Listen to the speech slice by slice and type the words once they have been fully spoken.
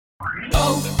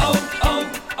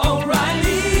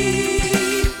O'Reilly.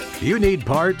 You need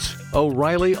parts?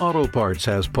 O'Reilly Auto Parts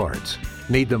has parts.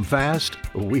 Need them fast?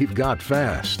 We've got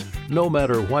fast. No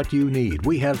matter what you need,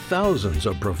 we have thousands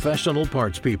of professional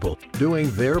parts people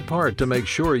doing their part to make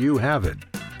sure you have it.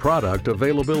 Product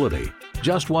availability.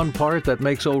 Just one part that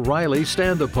makes O'Reilly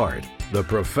stand apart. The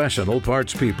professional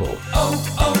parts people.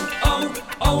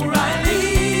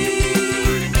 O'Reilly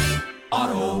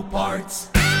Auto Parts.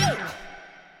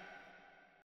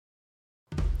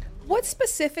 What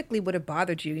specifically would have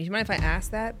bothered you? You mind if I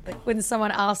ask that? Like, when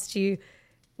someone asked you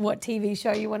what TV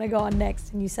show you want to go on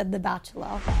next and you said The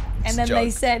Bachelor, and then they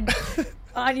said,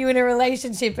 aren't you in a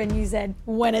relationship? And you said,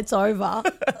 when it's over.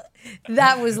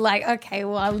 That was like, okay,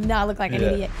 well, now I look like an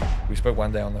idiot. We spoke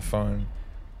one day on the phone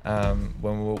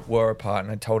when we were apart,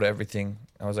 and I told her everything.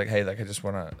 I was like, hey, like, I just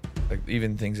want to, like,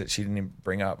 even things that she didn't even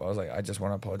bring up, I was like, I just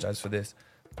want to apologize for this.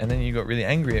 And then you got really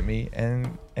angry at me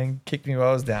and kicked me while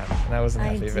I was down, and I wasn't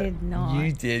happy. I did not.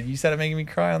 You did. You started making me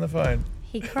cry on the phone.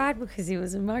 He cried because he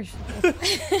was emotional.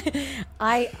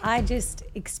 I just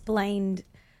explained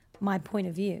my point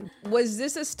of view. was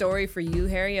this a story for you,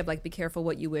 Harry, of like, be careful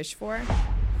what you wish for?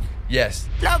 Yes.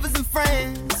 Lovers and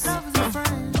friends.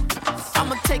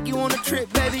 I'ma take you on a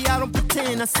trip, baby. I don't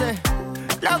pretend. I said,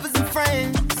 lovers and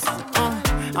friends.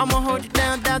 I'ma hold you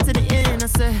down to the end. I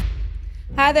said.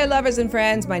 Hi there, lovers and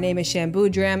friends. My name is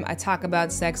Shambudram. I talk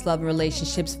about sex, love, and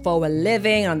relationships for a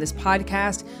living. On this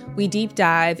podcast, we deep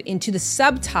dive into the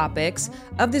subtopics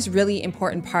of this really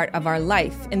important part of our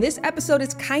life. And this episode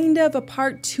is kind of a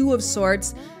part 2 of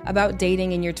sorts about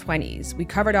dating in your 20s. We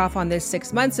covered off on this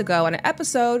 6 months ago on an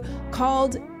episode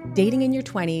called Dating in Your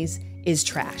 20s is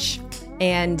Trash.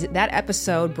 And that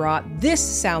episode brought this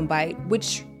soundbite,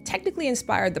 which technically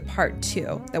inspired the part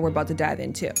 2 that we're about to dive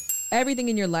into. Everything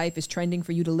in your life is trending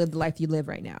for you to live the life you live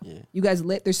right now. Yeah. You guys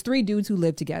there's 3 dudes who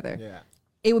live together. Yeah.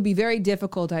 It would be very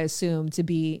difficult, I assume, to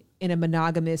be in a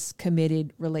monogamous,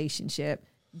 committed relationship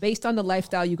based on the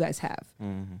lifestyle you guys have.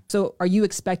 Mm-hmm. So are you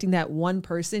expecting that one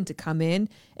person to come in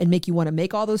and make you want to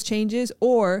make all those changes?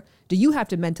 Or do you have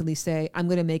to mentally say, I'm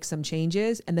going to make some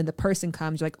changes, and then the person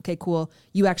comes, you're like, okay, cool,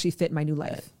 you actually fit my new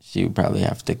life? She would probably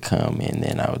have to come, and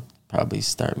then I would probably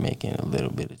start making a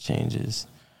little bit of changes.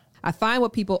 I find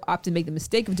what people often make the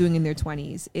mistake of doing in their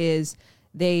 20s is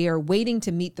they are waiting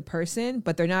to meet the person,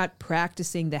 but they're not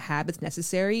practicing the habits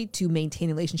necessary to maintain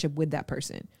a relationship with that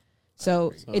person.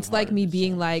 So it's like me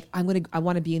being like, I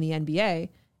want to be in the NBA,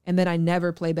 and then I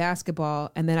never play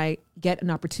basketball, and then I get an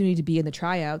opportunity to be in the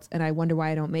tryouts, and I wonder why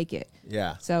I don't make it.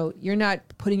 Yeah. So you're not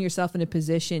putting yourself in a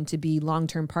position to be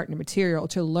long-term partner material,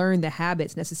 to learn the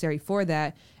habits necessary for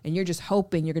that, and you're just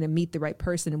hoping you're going to meet the right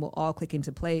person and we'll all click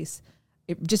into place.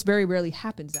 It just very rarely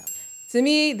happens that way. To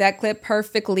me, that clip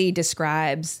perfectly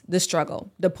describes the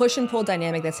struggle, the push and pull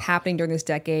dynamic that's happening during this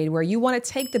decade, where you want to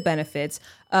take the benefits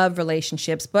of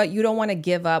relationships, but you don't want to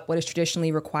give up what is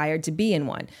traditionally required to be in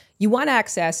one. You want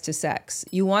access to sex.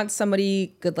 You want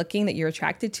somebody good looking that you're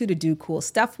attracted to do cool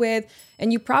stuff with.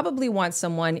 And you probably want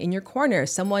someone in your corner,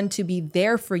 someone to be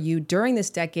there for you during this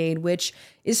decade, which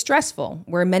is stressful,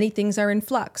 where many things are in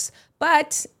flux.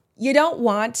 But you don't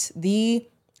want the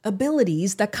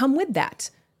abilities that come with that.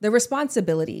 The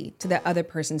responsibility to that other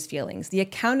person's feelings, the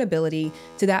accountability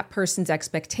to that person's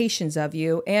expectations of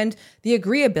you, and the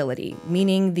agreeability,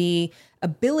 meaning the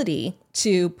ability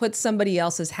to put somebody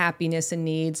else's happiness and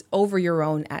needs over your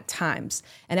own at times.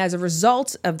 And as a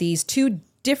result of these 2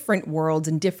 different worlds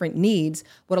and different needs,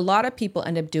 what a lot of people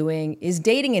end up doing is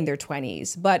dating in their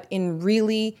 20s, but in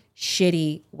really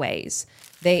shitty ways.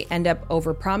 They end up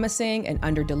overpromising and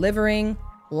underdelivering,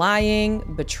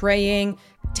 lying, betraying,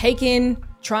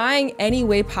 trying any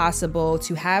way possible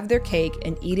to have their cake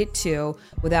and eat it too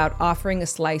without offering a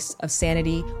slice of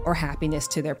sanity or happiness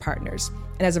to their partners.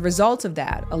 And as a result of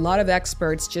that, a lot of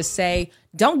experts just say,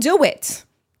 don't do it.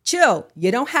 Chill.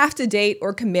 You don't have to date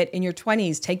or commit in your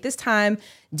 20s. Take this time.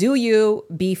 Do you.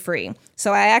 Be free.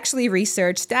 So I actually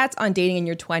researched stats on dating in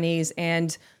your 20s,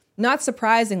 and not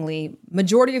surprisingly,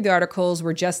 majority of the articles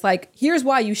were just like, here's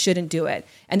why you shouldn't do it.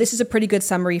 And this is a pretty good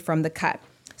summary from The Cut.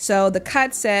 So The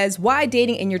Cut says, why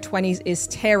dating in your 20s is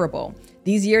terrible.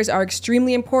 These years are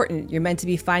extremely important. You're meant to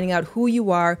be finding out who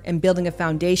you are and building a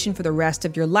foundation for the rest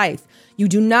of your life. You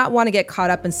do not want to get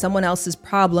caught up in someone else's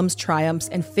problems, triumphs,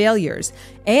 and failures.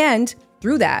 And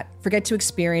through that, forget to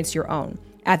experience your own.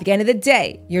 At the end of the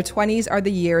day, your 20s are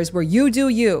the years where you do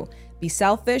you. Be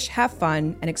selfish, have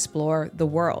fun, and explore the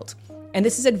world. And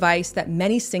this is advice that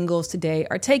many singles today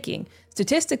are taking.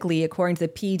 Statistically, according to the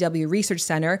PEW Research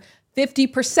Center,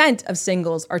 50% of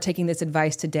singles are taking this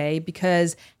advice today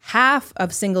because half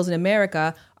of singles in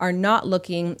America are not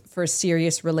looking for a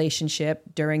serious relationship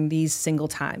during these single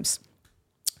times.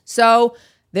 So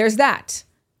there's that.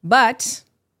 But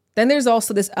then there's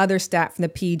also this other stat from the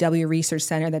PW Research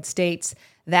Center that states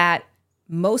that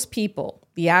most people,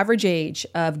 the average age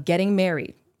of getting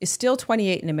married is still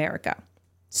 28 in America.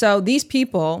 So these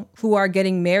people who are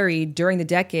getting married during the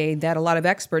decade that a lot of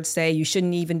experts say you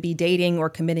shouldn't even be dating or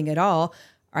committing at all,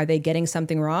 are they getting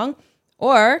something wrong?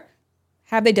 Or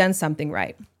have they done something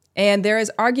right? And there is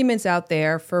arguments out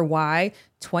there for why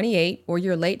 28 or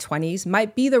your late 20s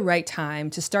might be the right time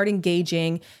to start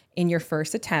engaging in your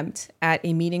first attempt at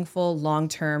a meaningful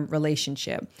long-term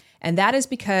relationship. And that is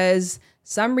because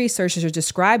some researchers have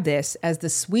described this as the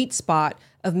sweet spot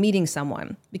of meeting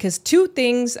someone, because two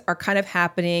things are kind of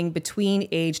happening between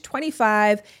age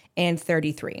 25 and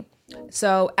 33.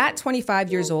 So at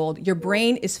 25 years old, your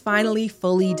brain is finally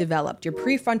fully developed. Your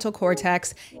prefrontal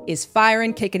cortex is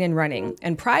firing, kicking, and running.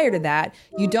 And prior to that,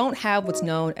 you don't have what's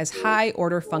known as high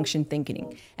order function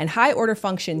thinking. And high order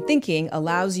function thinking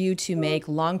allows you to make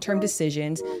long-term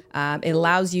decisions. It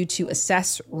allows you to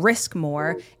assess risk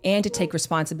more and to take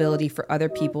responsibility for other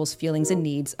people's feelings and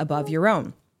needs above your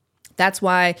own. That's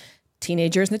why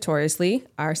teenagers notoriously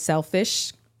are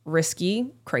selfish,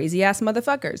 risky, crazy-ass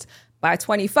motherfuckers. By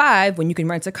 25, when you can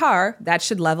rent a car, that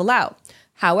should level out.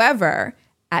 However,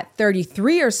 at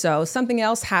 33 or so, something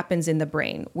else happens in the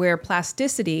brain where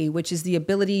plasticity, which is the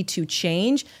ability to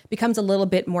change, becomes a little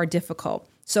bit more difficult.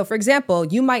 So for example,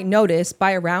 you might notice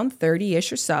by around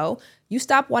 30-ish or so, you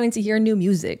stop wanting to hear new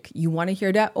music. You want to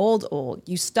hear that old.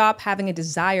 You stop having a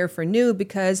desire for new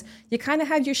because you kind of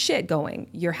have your shit going,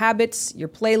 your habits, your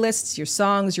playlists, your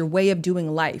songs, your way of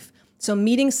doing life. So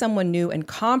meeting someone new and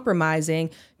compromising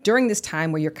during this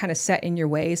time where you're kind of set in your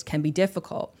ways can be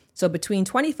difficult. So between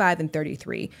 25 and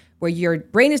 33, where your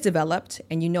brain is developed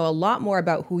and you know a lot more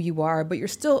about who you are, but you're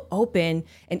still open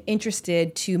and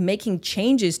interested to making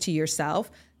changes to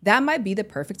yourself, that might be the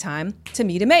perfect time to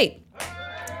meet a mate.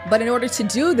 But in order to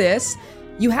do this,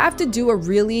 you have to do a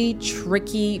really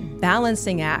tricky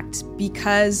balancing act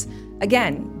because,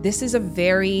 again, this is a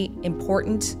very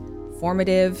important,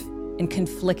 formative, and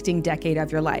conflicting decade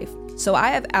of your life. So I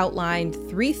have outlined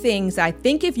 3 things I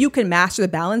think if you can master the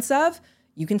balance of,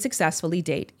 you can successfully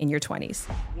date in your 20s.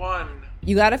 1.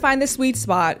 You got to find the sweet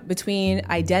spot between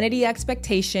identity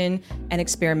expectation and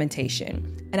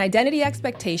experimentation. An identity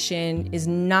expectation is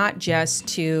not just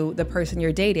to the person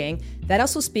you're dating. That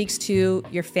also speaks to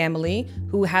your family,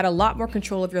 who had a lot more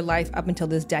control of your life up until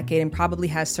this decade and probably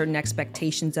has certain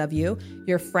expectations of you.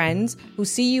 Your friends, who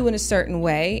see you in a certain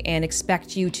way and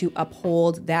expect you to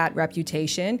uphold that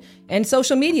reputation. And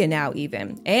social media now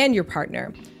even, and your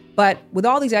partner. But with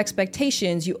all these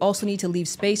expectations, you also need to leave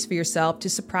space for yourself to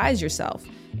surprise yourself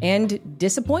and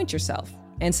disappoint yourself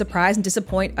and surprise and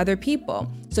disappoint other people.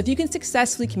 So if you can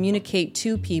successfully communicate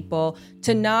to people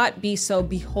to not be so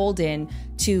beholden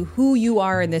to who you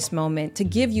are in this moment, to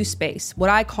give you space, what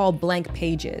I call blank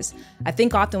pages. I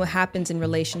think often what happens in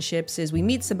relationships is we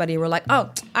meet somebody and we're like,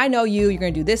 oh, I know you, you're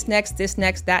gonna do this next,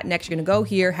 that next, you're gonna go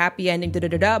here, happy ending,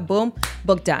 boom,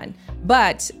 book done.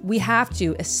 But we have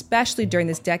to, especially during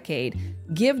this decade,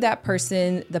 give that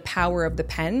person the power of the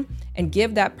pen and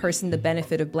give that person the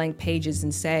benefit of blank pages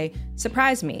and say,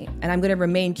 surprise me. And I'm going to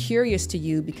remain curious to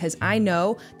you because I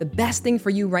know the best thing for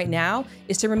you right now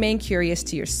is to remain curious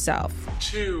to yourself.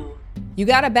 2. You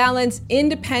got to balance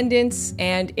independence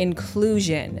and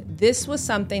inclusion. This was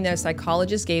something that a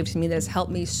psychologist gave to me that has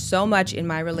helped me so much in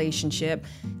my relationship,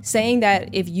 saying that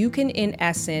if you can, in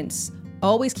essence,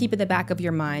 always keep in the back of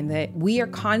your mind that we are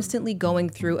constantly going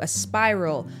through a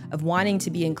spiral of wanting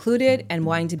to be included and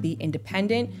wanting to be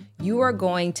independent. You are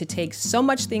going to take so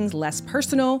much things less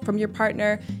personal from your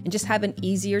partner and just have an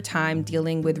easier time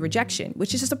dealing with rejection,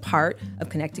 which is just a part of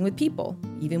connecting with people.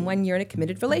 Even when you're in a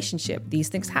committed relationship, these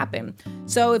things happen.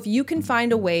 So if you can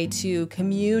find a way to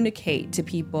communicate to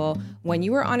people when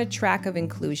you are on a track of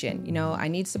inclusion, you know, I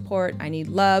need support, I need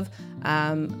love,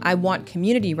 I want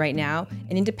community right now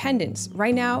and independence.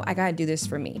 Right now, I gotta do this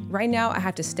for me. Right now, I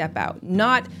have to step out,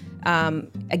 not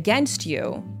against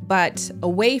you, but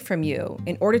away from you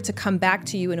in order to come back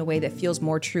to you in a way that feels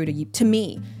more true to you, to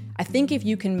me. I think if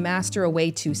you can master a way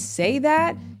to say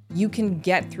that, you can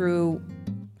get through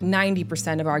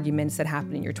 90% of arguments that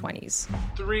happen in your 20s.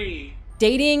 3.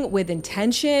 Dating with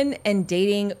intention and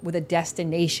dating with a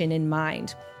destination in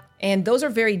mind. And those are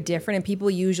very different, and people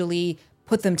usually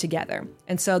put them together.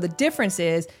 And so the difference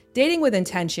is dating with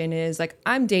intention is like,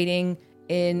 I'm dating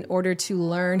in order to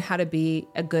learn how to be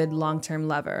a good long-term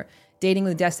lover. dating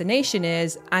with a destination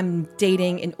is I'm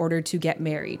dating in order to get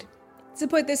married. To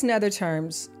put this in other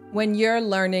terms, when you're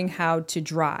learning how to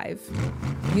drive,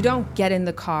 you don't get in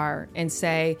the car and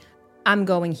say, I'm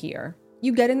going here.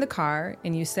 You get in the car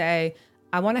and you say,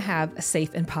 I want to have a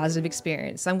safe and positive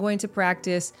experience. I'm going to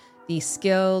practice the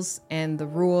skills and the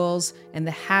rules and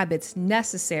the habits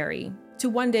necessary to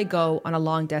one day go on a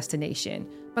long destination.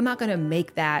 But I'm not going to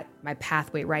make that my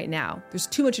pathway right now. There's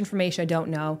too much information I don't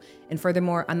know. And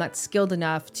furthermore, I'm not skilled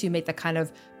enough to make that kind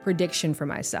of prediction for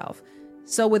myself.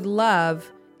 So with love,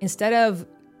 instead of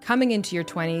coming into your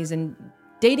 20s and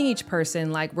dating each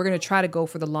person like we're going to try to go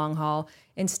for the long haul,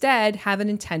 instead have an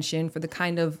intention for the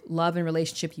kind of love and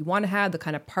relationship you want to have, the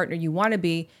kind of partner you want to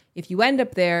be. If you end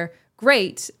up there,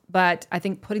 great. But I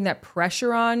think putting that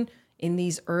pressure on in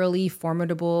these early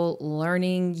formidable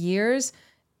learning years,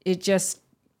 it just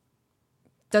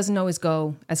doesn't always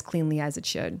go as cleanly as it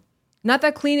should. Not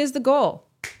that clean is the goal.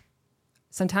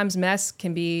 Sometimes mess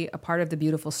can be a part of the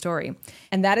beautiful story.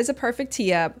 And that is a perfect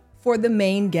tee up for the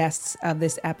main guests of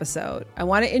this episode. I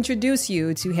want to introduce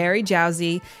you to Harry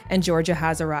Jowsey and Georgia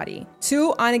Hassarati,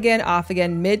 two on-again,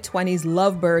 off-again mid-20s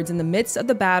lovebirds in the midst of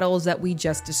the battles that we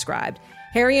just described.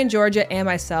 Harry and Georgia and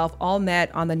myself all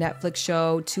met on the Netflix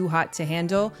show Too Hot to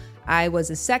Handle. I was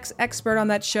a sex expert on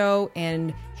that show,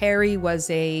 and Harry was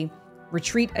a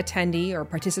retreat attendee or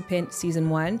participant season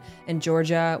 1, and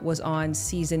Georgia was on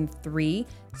season 3.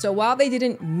 So while they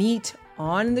didn't meet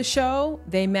on the show,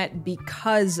 they met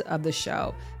because of the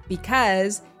show.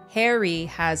 Because Harry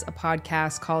has a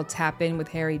podcast called Tap In with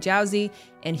Harry Jowsey,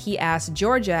 and he asked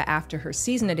Georgia after her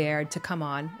season had aired to come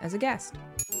on as a guest.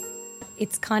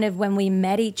 It's kind of when we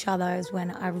met each other is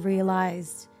when I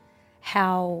realized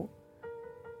how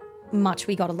much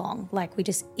we got along. Like we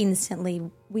just instantly,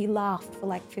 we laughed for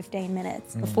like 15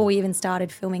 minutes before we even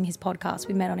started filming his podcast.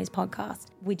 We met on his podcast.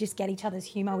 We just get each other's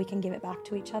humor. We can give it back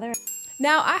to each other.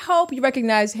 Now, I hope you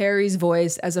recognize Harry's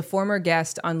voice as a former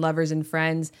guest on Lovers and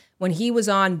Friends. When he was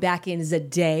on back in the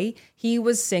day, he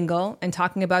was single and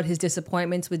talking about his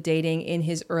disappointments with dating in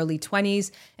his early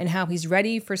 20s and how he's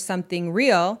ready for something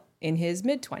real in his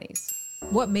mid-20s.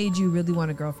 What made you really want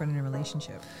a girlfriend in a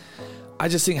relationship? I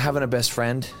just think having a best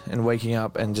friend and waking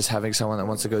up and just having someone that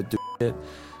wants to go do it,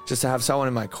 just to have someone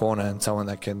in my corner and someone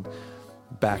that can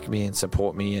back me and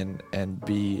support me and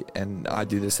I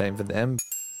do the same for them.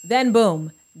 Then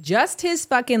boom, just his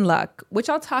fucking luck, which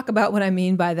I'll talk about what I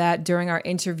mean by that during our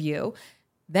interview.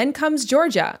 Then comes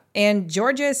Georgia, and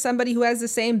Georgia is somebody who has the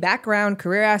same background,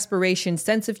 career aspirations,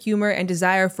 sense of humor, and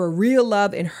desire for real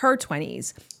love in her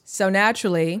 20s. So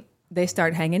naturally, they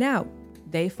start hanging out.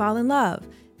 They fall in love.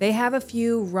 They have a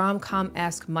few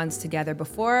rom-com-esque months together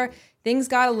before things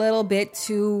got a little bit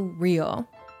too real,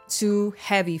 too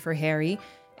heavy for Harry,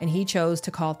 and he chose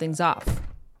to call things off.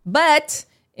 But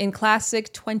in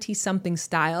classic 20-something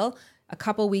style, a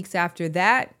couple weeks after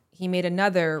that, he made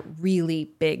another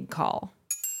really big call.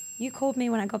 You called me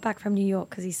when I got back from New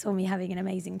York because he saw me having an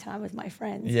amazing time with my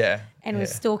friends. Yeah. And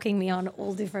was stalking me on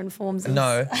all different forms of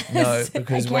No,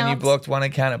 because when you blocked one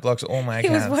account, it blocks all my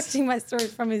accounts. He was watching my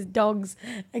stories from his dog's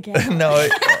account. No,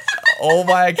 all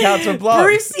my accounts are blocked.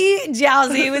 Brucey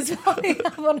Jowsey was following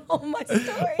up on all my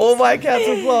stories. All my accounts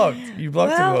are blocked. You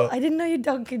blocked him. Well, I didn't know your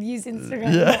dog could use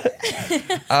Instagram.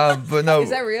 Yeah. But no. Is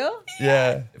that real?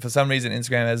 Yeah. For some reason,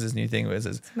 Instagram has this new thing where it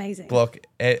says amazing. Block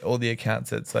all the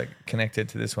accounts that's like connected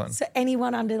to this one. So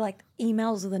anyone under like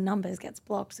emails or the numbers gets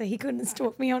blocked. So he couldn't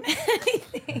stalk me on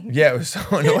anything. Yeah, it was so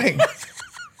annoying.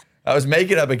 I was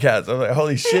making up accounts. I was like,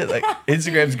 holy shit, like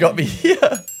Instagram's got me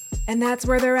here. And that's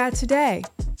where they're at today.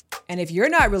 And if you're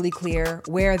not really clear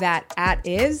where that at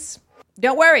is,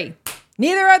 don't worry.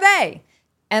 Neither are they.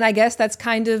 And I guess that's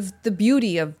kind of the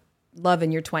beauty of love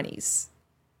in your 20s.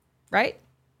 Right?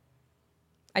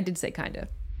 I did say kind of.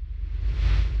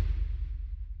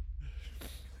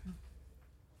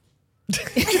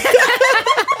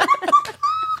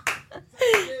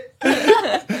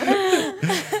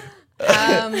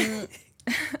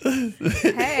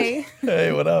 Hey.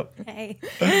 Hey, what up? Hey.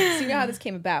 So you know how this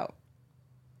came about?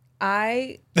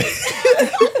 I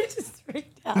just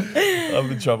freaked out.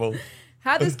 I'm in trouble.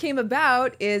 How this came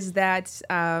about is that,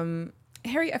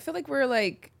 Harry, I feel like we're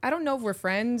like, I don't know if we're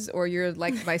friends or you're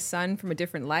like my son from a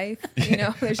different life. You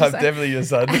know, there's just, I'm definitely your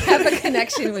son. I have a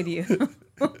connection with you.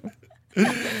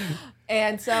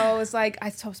 And so it's like, I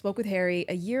spoke with Harry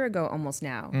a year ago almost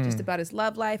now, just about his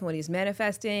love life and what he's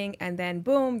manifesting. And then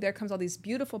boom, there comes all these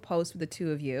beautiful posts with the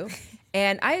two of you.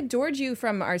 And I adored you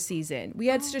from our season. We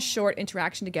had such a short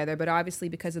interaction together, but obviously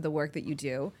because of the work that you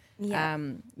do,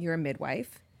 you're a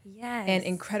midwife. Yes. And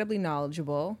incredibly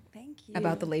knowledgeable. Thank Thank you.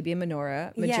 about the labia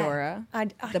majora, I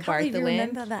the can't even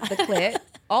remember Bartholin, that. the clit,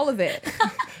 all of it.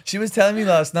 She was telling me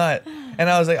last night, and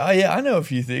I was like, "Oh yeah, I know a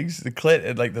few things." The clit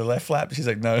and like the left flap. She's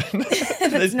like, "No,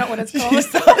 That's not what it's She called.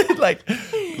 started like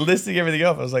listing everything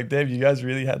off. I was like, "Damn, you guys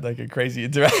really had like a crazy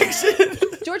interaction."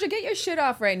 Georgia, get your shit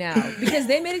off right now because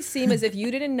they made it seem as if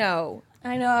you didn't know.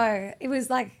 I know. It was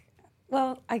like,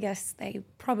 well, I guess they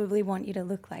probably want you to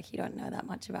look like you don't know that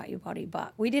much about your body.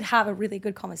 But we did have a really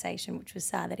good conversation, which was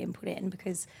sad they didn't put it in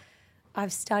because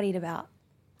I've studied about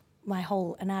my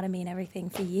whole anatomy and everything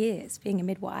for years, being a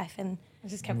midwife. And I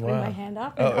just kept putting my hand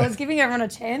up. And I was giving everyone a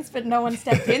chance, but no one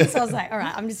stepped in. So I was like, all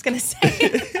right, I'm just going to say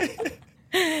it.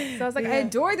 So I was like, I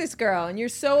adore this girl, and you're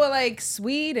so like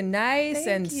sweet and nice. Thank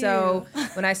and so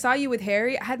when I saw you with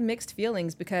Harry, I had mixed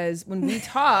feelings because when we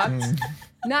talked,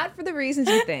 not for the reasons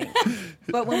you think,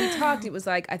 but when we talked, it was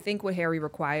like, I think what Harry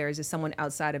requires is someone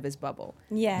outside of his bubble.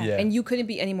 Yeah. And you couldn't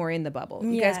be any more in the bubble.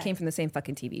 You guys came from the same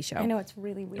fucking TV show. I know, it's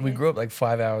really weird. And we grew up like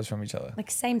 5 hours from each other. Like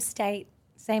same state,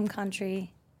 same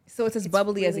country. So it's as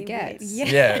bubbly as it really gets. weird.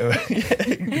 Yeah,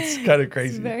 it's kind of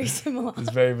crazy. It's very similar. It's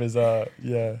very bizarre.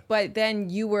 Yeah. But then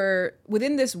you were,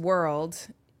 within this world,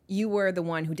 you were the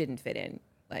one who didn't fit in.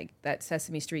 Like that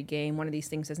Sesame Street game, one of these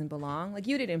things doesn't belong. Like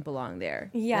you didn't belong there.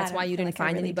 Yeah, That's I why don't you feel didn't like I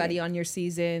find really anybody did. on your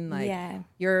season. Like Yeah.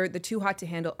 you're the too hot to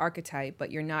handle archetype,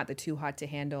 but you're not the too hot to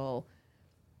handle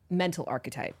mental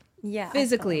archetype. Yeah. I felt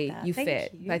Physically, like that. you Thank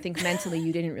fit. you. But I think mentally,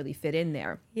 you didn't really fit in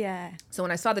there. Yeah. So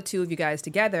when I saw the two of you guys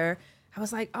together, I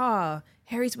was like, oh,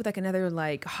 Harry's with like another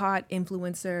like hot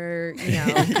influencer, you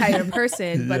know, kind of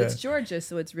person, but it's Georgia,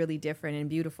 so it's really different and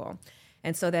beautiful.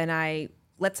 And so then I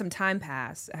let some time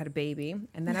pass. I had a baby,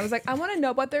 and then I was like, I want to know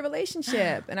about their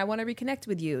relationship, and I want to reconnect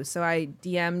with you. So I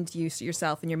DM'd you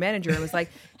yourself and your manager, and was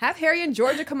like, have Harry and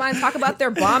Georgia come on and talk about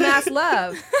their bomb ass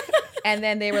love. And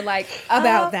then they were like,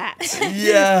 about that.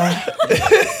 Yeah.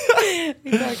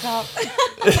 We broke up.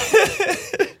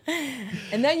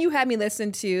 And then you had me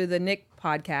listen to the Nick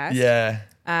podcast. Yeah.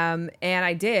 And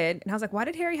I did. And I was like, why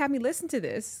did Harry have me listen to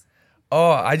this?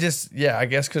 Oh, I guess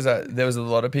because there was a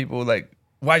lot of people like,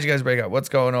 why'd you guys break up? What's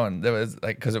going on? There was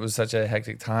like, because it was such a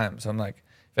hectic time. So I'm like,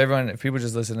 if people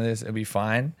just listen to this, it'll be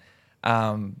fine.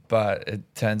 But it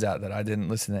turns out that I didn't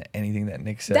listen to anything that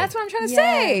Nick said. That's what I'm trying to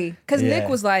say. Because Yeah. Nick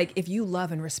was like, if you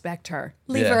love and respect her,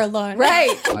 Leave her alone.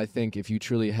 right? I think if you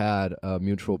truly had a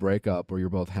mutual breakup where you're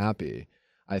both happy,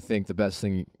 I think the best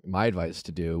thing, my advice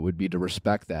to do would be to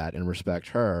respect that and respect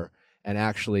her and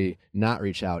actually not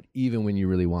reach out even when you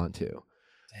really want to.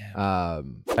 I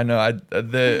know.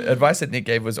 The advice that Nick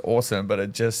gave was awesome, but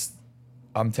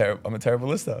I'm terrible. I'm a terrible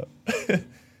listener.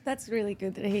 That's really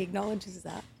good that he acknowledges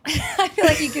that. I feel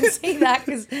like you can see that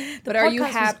because. But are you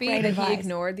happy that he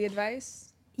ignored the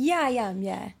advice? Yeah, I am.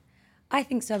 Yeah, I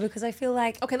think so because I feel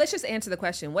like. Okay, let's just answer the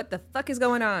question. What the fuck is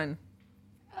going on?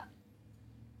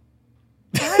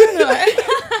 I don't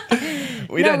know.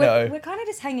 We don't know. We're kind of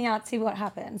just hanging out, see what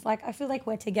happens. Like I feel like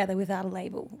we're together without a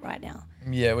label right now.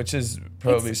 Yeah, which is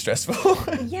probably stressful.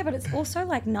 Yeah, but it's also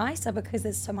like nicer because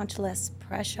there's so much less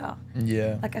pressure.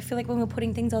 Yeah. Like I feel like when we're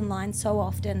putting things online so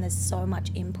often, there's so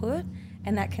much input,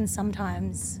 and that can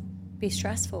sometimes be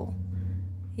stressful.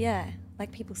 Yeah,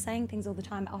 like people saying things all the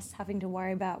time, us having to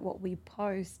worry about what we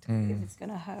post if it's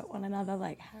gonna hurt one another.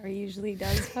 Like Harry usually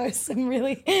does post some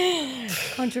really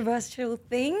controversial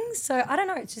things. So I don't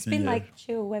know. It's just been like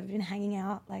chill. We've been hanging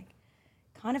out, like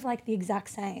kind of like the exact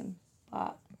same,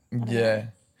 but. I don't know.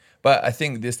 But I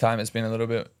think this time it's been a little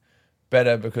bit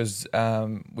better because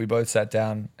we both sat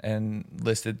down and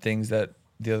listed things that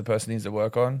the other person needs to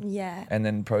work on. Yeah. And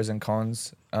then pros and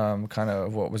cons, kind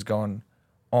of what was going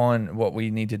on, what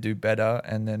we need to do better,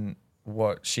 and then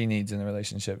what she needs in the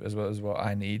relationship as well as what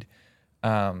I need.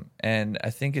 And I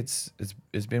think it's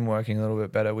been working a little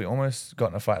bit better. We almost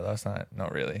got in a fight last night.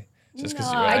 Not really. Just because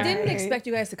you were I like, didn't expect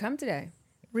you guys to come today.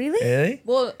 Really? Really?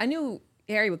 Well, I knew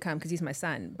Harry would come because he's my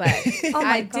son, but my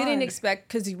I didn't God. expect,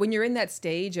 because when you're in that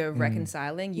stage of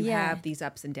reconciling, you Yeah. have these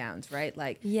ups and downs, right?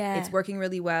 Like Yeah. it's working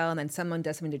really well, and then someone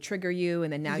does something to trigger you,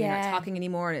 and then now you're not Yeah. talking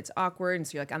anymore, and it's awkward, and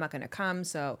so you're like, I'm not going to come.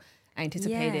 So I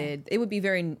anticipated it would be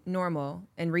very normal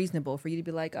and reasonable for you to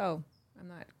be like, oh, I'm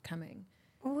not coming.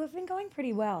 Well, we've been going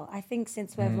pretty well. I think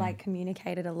since we've like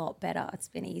communicated a lot better, it's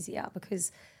been easier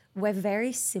because we're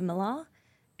very similar,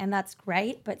 and that's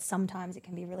great. But sometimes it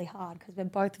can be really hard because we're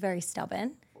both very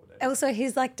stubborn. Also,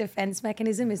 his like defense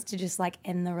mechanism is to just like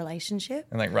end the relationship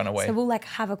And like run away. So we'll like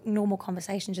have a normal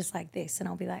conversation just like this, and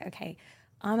I'll be like, okay,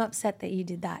 I'm upset that you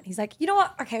did that. He's like, you know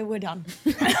what? Okay, we're done.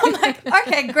 And I'm like,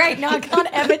 okay, great. Now I can't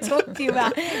ever talk to you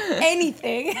about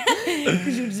anything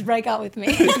because you'll just break up with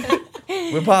me.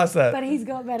 We're past that. But he's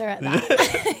got better at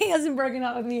that. He hasn't broken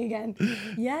up with me again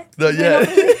yet. No, yeah.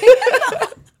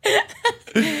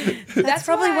 That's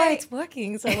probably why it's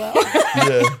working so well.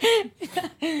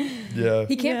 Yeah.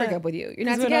 He can't break up with you. You're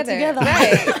not We're not together. together.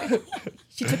 Right.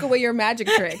 She took away your magic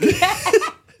trick.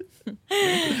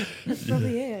 That's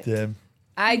probably it. Damn.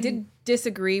 I did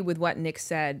disagree with what Nick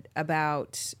said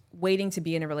about waiting to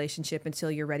be in a relationship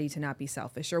until you're ready to not be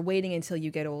selfish, or waiting until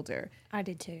you get older. I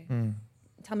did too.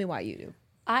 Tell me why you do.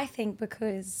 I think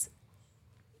because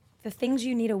the things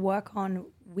you need to work on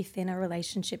within a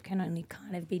relationship can only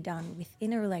kind of be done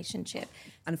within a relationship.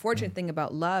 Unfortunate thing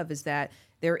about love is that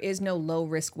there is no low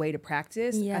risk way to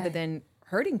practice other than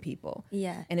hurting people.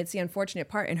 Yeah. And it's the unfortunate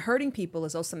part. And hurting people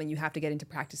is also something you have to get into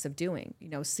practice of doing. You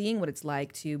know, seeing what it's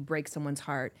like to break someone's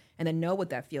heart and then know what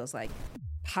that feels like.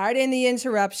 Pardon the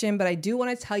interruption, but I do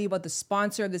want to tell you about the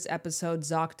sponsor of this episode,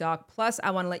 ZocDoc. Plus,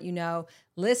 I want to let you know,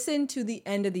 listen to the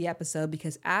end of the episode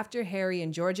because after Harry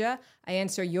and Georgia, I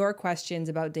answer your questions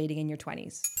about dating in your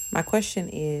 20s. My question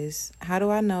is, how do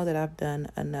I know that I've done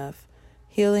enough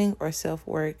healing or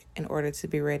self-work in order to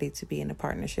be ready to be in a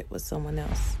partnership with someone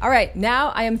else? All right, now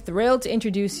I am thrilled to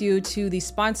introduce you to the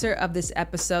sponsor of this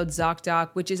episode,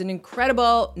 ZocDoc, which is an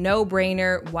incredible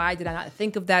no-brainer. Why did I not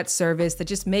think of that service that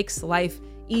just makes life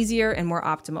easier and more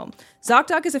optimal?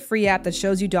 ZocDoc is a free app that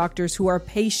shows you doctors who are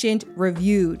patient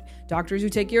reviewed, doctors who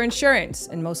take your insurance,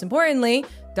 and most importantly,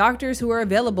 doctors who are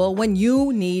available when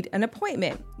you need an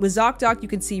appointment. With ZocDoc, you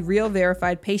can see real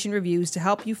verified patient reviews to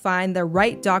help you find the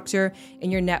right doctor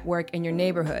in your network and your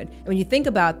neighborhood. And when you think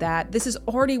about that, this is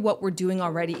already what we're doing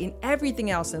already in everything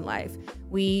else in life.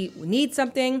 We need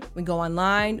something, we go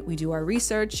online, we do our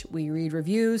research, we read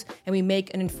reviews, and we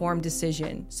make an informed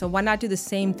decision. So why not do the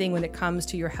same thing when it comes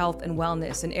to your health and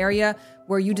wellness, an area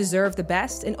where you deserve the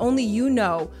best and only you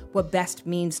know what best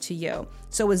means to you.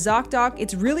 So with ZocDoc,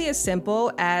 it's really as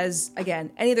simple as, again,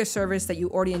 any other service that you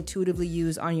already intuitively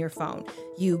use on your phone.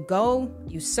 You go,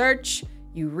 you search,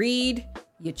 you read,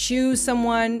 you choose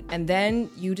someone, and then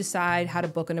you decide how to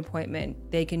book an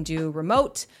appointment. They can do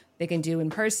remote, they can do in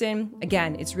person.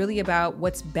 Again, it's really about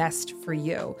what's best for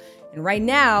you. And right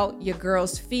now, your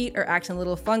girl's feet are acting a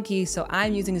little funky, so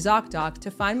I'm using ZocDoc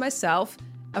to find myself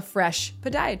a fresh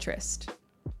podiatrist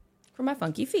for my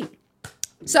funky feet.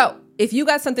 So if you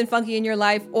got something funky in your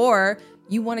life or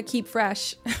you want to keep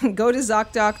fresh, go to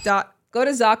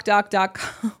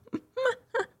ZocDoc.com.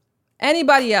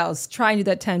 Anybody else, try and do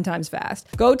that 10 times fast.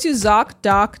 Go to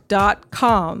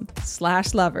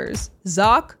ZocDoc.com/lovers.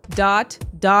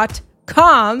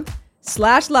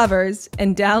 ZocDoc.com/lovers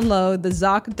and download the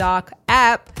ZocDoc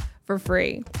app for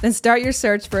free. Then start your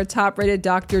search for a top-rated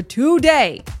doctor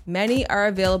today. Many are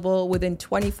available within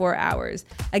 24 hours.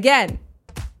 Again,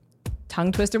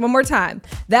 tongue twister one more time.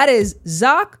 That is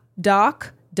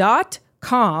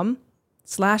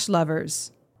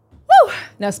ZocDoc.com/lovers. Woo!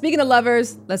 Now, speaking of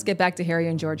lovers, let's get back to Harry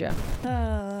and Georgia.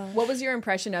 What was your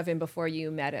impression of him before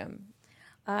you met him?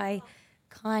 I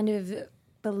kind of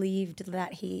believed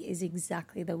that he is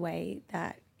exactly the way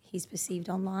that he's perceived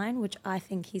online, which I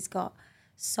think he's got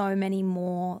so many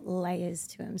more layers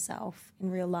to himself in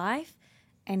real life,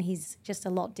 and he's just a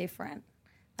lot different.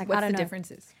 Like, What's I don't the know.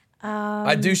 differences?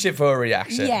 I do shit for a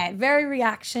reaction. Yeah, very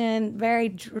reaction, very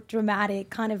dramatic,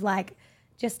 kind of like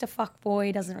just a fuck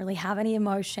boy, doesn't really have any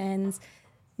emotions,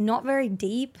 not very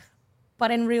deep, but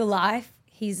in real life,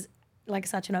 he's like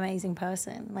such an amazing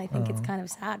person. And I think it's kind of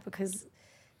sad because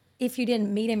if you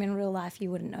didn't meet him in real life,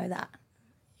 you wouldn't know that.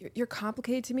 You're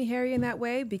complicated to me, Harry, in that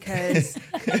way because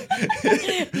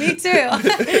Me too.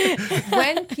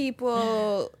 when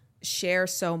people share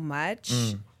so much,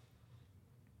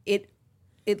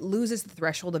 it loses the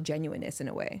threshold of genuineness in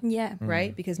a way. Yeah.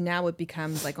 Right? Because now it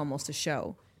becomes like almost a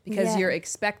show. Because you're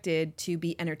expected to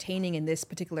be entertaining in this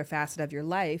particular facet of your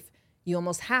life, you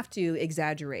almost have to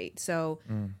exaggerate. So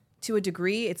to a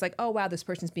degree, it's like, oh, wow, this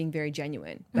person's being very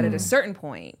genuine. But at a certain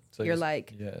point, So you're just-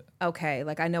 like, yeah. okay,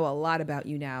 like I know a lot about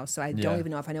you now, so I don't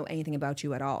even know if I know anything about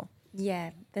you at all.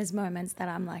 Yeah, there's moments that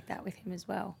I'm like that with him as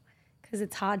well. Because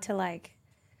it's hard to like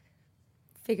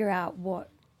figure out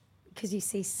because you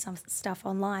see some stuff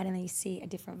online and then you see a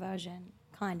different version,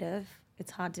 kind of.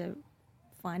 It's hard to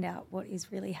find out what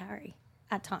is really Harry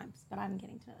at times, but I'm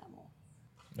getting to know that more.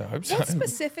 I hope so. What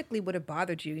specifically would have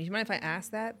bothered you? Do you mind if I ask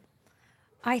that?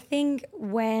 I think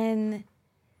when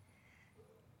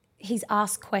he's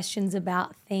asked questions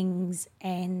about things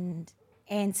and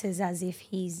answers as if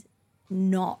he's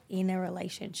not in a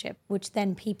relationship, which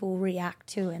then people react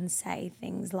to and say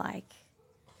things like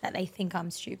that they think I'm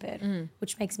stupid,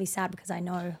 which makes me sad because I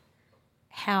know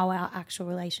how our actual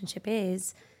relationship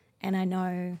is and I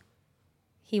know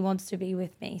he wants to be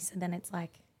with me. So then it's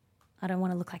like, I don't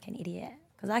want to look like an idiot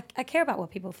because I care about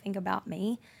what people think about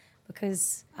me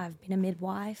because I've been a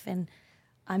midwife and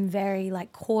I'm very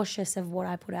like cautious of what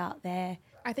I put out there.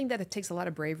 I think that it takes a lot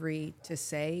of bravery to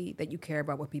say that you care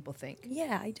about what people think.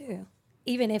 Yeah, I do.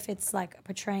 Even if it's like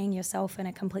portraying yourself in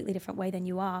a completely different way than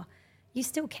you are, you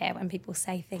still care when people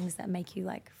say things that make you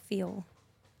like feel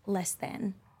less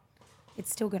than. It's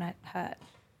still going to hurt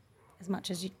as much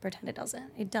as you pretend it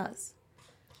doesn't. It does.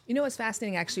 You know what's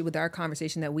fascinating actually with our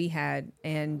conversation that we had,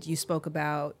 and you spoke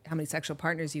about how many sexual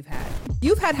partners you've had.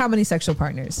 You've had how many sexual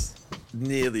partners?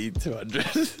 Nearly 200.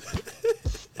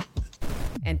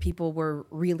 And people were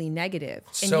really negative.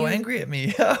 And So angry at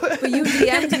me. But you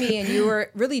DM'd me and you were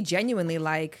really genuinely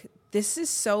like, this is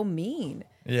so mean.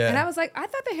 Yeah. And I was like, I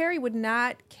thought that Harry would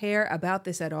not care about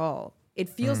this at all. It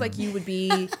feels like you would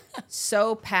be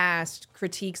so past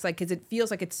critiques, like, because it feels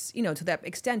like it's, you know, to that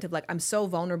extent of like, I'm so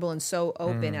vulnerable and so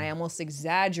open, and I almost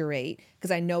exaggerate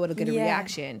because I know it'll get a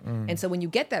reaction. And so when you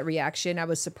get that reaction, I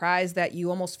was surprised that you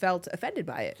almost felt offended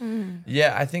by it.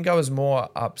 Yeah, I think I was more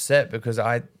upset because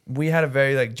we had a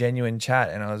very like genuine chat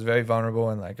and I was very vulnerable,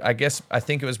 and like I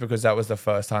think it was because that was the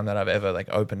first time that I've ever like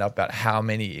opened up about how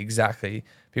many exactly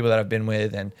people that I've been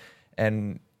with,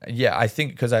 and yeah, I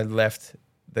think because I left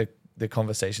the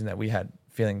conversation that we had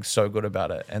feeling so good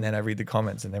about it, and then I read the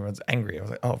comments and everyone's angry. I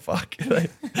was like, oh fuck. Like,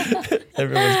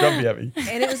 everyone's grumpy at me.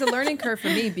 And it was a learning curve for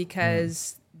me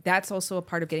because that's also a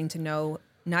part of getting to know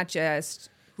not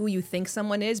just who you think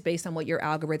someone is based on what your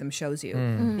algorithm shows you.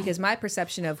 Because my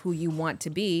perception of who you want to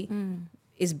be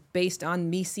is based on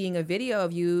me seeing a video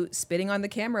of you spitting on the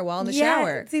camera while in the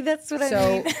shower. See, that's what I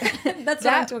mean. That's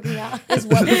what I'm talking about. Is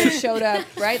what would have showed up,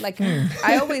 right? Like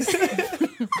I always.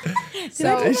 So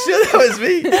That was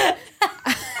me.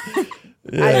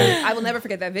 Yeah. I will never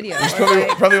forget that video.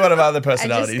 Probably one of our other I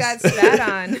personalities. just got spat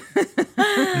on.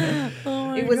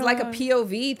 It was like a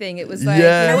POV thing. It was like, you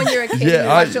know, when you're a kid, you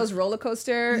watch those roller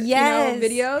coaster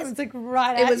videos. It was like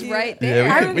right. It was right there.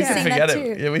 Yeah, we can seeing forget that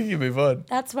it. too. Yeah, we can move on.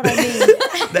 That's what I mean.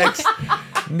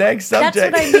 Next subject.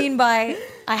 That's what I mean by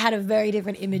I had a very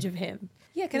different image of him.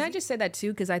 Yeah, can I just say that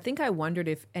too? Because I think I wondered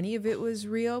if any of it was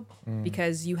real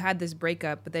because you had this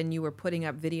breakup, but then you were putting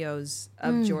up videos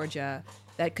of Georgia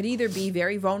that could either be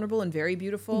very vulnerable and very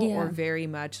beautiful or very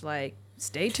much like,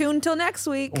 stay tuned till next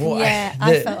week. Well,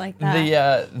 I felt like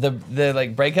that. The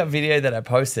like breakup video that I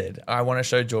posted, I want to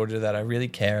show Georgia that I really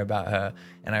care about her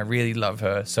and I really love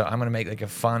her. So I'm gonna make like a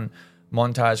fun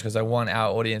montage because I want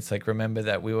our audience to like remember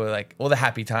that we were like all the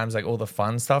happy times, like all the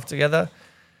fun stuff together.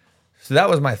 So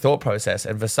that was my thought process,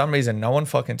 and for some reason, no one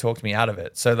fucking talked me out of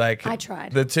it. So like, I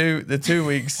tried. The 2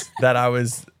 weeks that I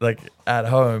was like at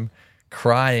home,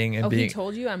 crying and being. He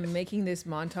told you I'm making this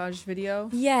montage video.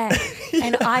 Yeah,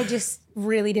 and I just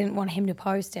really didn't want him to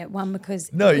post it. One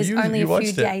because No, it was you only a few watched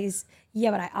it. days. Yeah,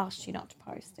 but I asked you not to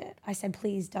post it. I said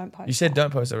please don't post. You said it.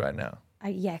 don't post it right now.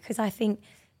 Yeah, because I think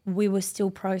we were still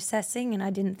processing, and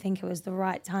I didn't think it was the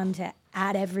right time to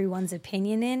add everyone's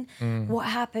opinion in. What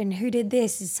happened? Who did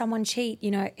this? Did someone cheat? You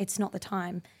know, it's not the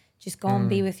time. Just go and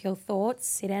be with your thoughts,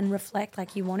 sit and reflect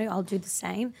like you want to. I'll do the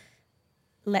same.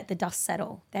 Let the dust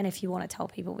settle. Then if you want to tell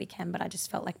people, we can. But I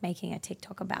just felt like making a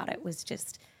TikTok about it was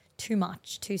just too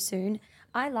much, too soon.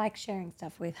 I like sharing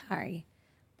stuff with Harry,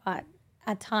 but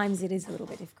at times it is a little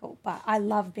bit difficult. But I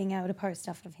love being able to post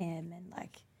stuff of him and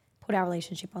like put our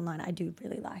relationship online. I do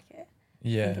really like it.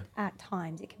 Yeah. At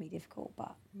times it can be difficult,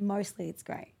 but mostly it's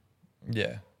great.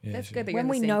 Yeah. That's sure. good that you're When on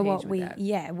the we same know page what with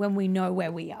we, that. when we know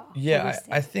where we are. Yeah,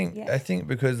 I think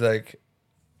because like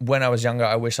when I was younger,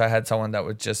 I wish I had someone that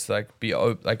would just like be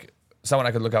like someone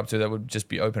I could look up to that would just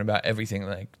be open about everything,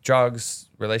 like drugs,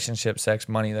 relationships, sex,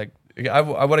 money. Like I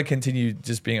want to continue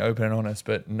just being open and honest,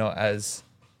 but not as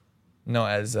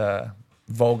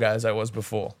vulgar as I was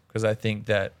before. Because I think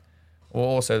that, well,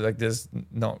 also like there's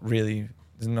not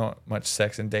much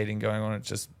sex and dating going on. It's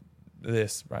just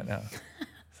this right now.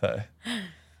 So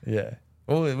yeah,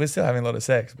 well, we're still having a lot of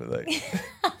sex, but like.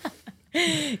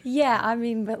 Yeah, I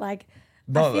mean, but like,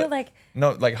 Not I feel like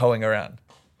not like hoeing around.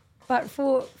 But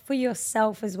for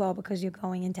yourself as well, because you're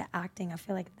going into acting, I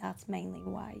feel like that's mainly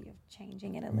why you're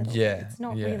changing it a little Yeah, bit. It's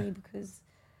not yeah. really because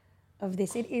of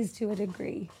this. It is to a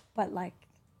degree, but like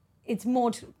it's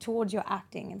more towards your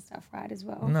acting and stuff, right, as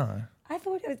well? No. I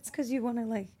thought it's because you want to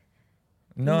like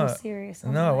be No. more serious.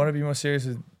 No, I want to be more serious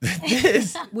with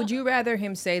this. Would you rather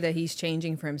him say that he's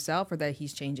changing for himself or that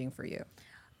he's changing for you?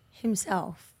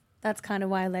 Himself. That's kind of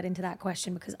why I led into that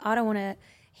question, because I don't want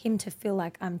him to feel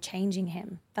like I'm changing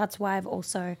him. That's why I've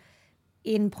also,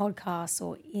 in podcasts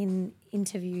or in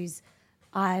interviews,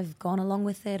 I've gone along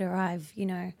with it, or I've,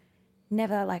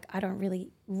 never like, I don't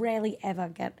really, rarely ever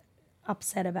get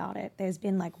upset about it. There's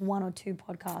been like 1 or 2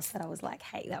 podcasts that I was like,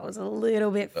 hey, that was a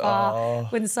little bit far.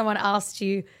 When someone asked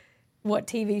you what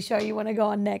TV show you want to go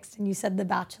on next and you said The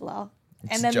Bachelor.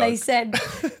 And then they said,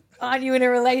 aren't you in a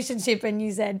relationship? And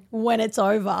you said, when it's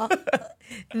over.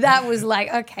 That was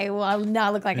like, okay, well, now I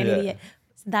look like an idiot.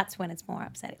 So that's when it's more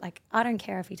upsetting. Like, I don't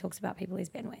care if he talks about people he's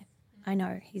been with. I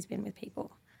know he's been with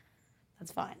people.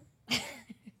 That's fine.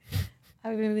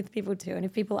 I've been with people too. And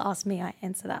if people ask me, I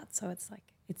answer that. So it's like,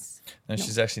 it's... No,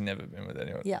 she's actually never been with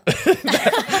anyone. Yeah.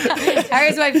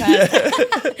 Harry's my person.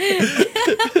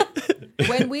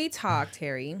 When we talked,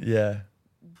 Harry,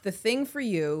 the thing for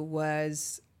you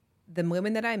was the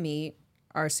women that I meet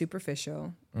are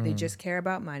superficial. They just care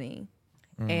about money.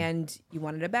 And you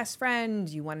wanted a best friend.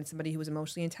 You wanted somebody who was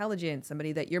emotionally intelligent,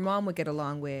 somebody that your mom would get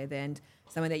along with, and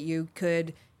somebody that you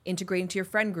could integrate into your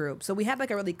friend group. So we had like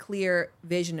a really clear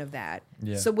vision of that.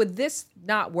 Yeah. So with this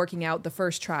not working out the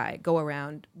first try, go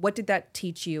around, what did that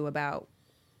teach you about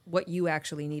what you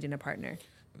actually need in a partner?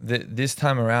 This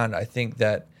time around, I think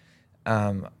that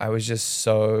I was just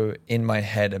so in my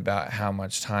head about how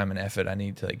much time and effort I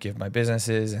need to like give my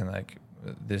businesses and like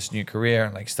this new career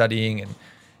and like studying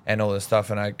and all this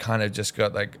stuff. And I kind of just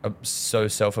got like so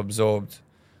self-absorbed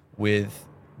with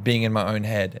being in my own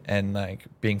head and like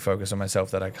being focused on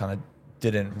myself that I kind of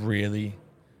didn't really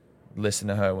listen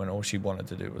to her when all she wanted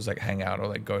to do was like hang out or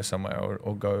like go somewhere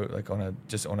or go like on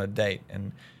a date.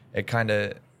 And it kind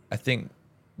of, I think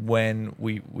when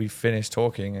we finished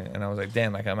talking and I was like,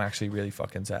 damn, like I'm actually really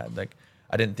fucking sad. Like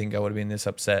I didn't think I would have been this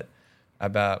upset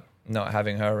about not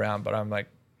having her around, but I'm like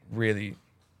really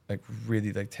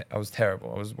I was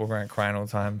terrible. I was walking around crying all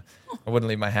the time. I wouldn't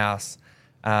leave my house.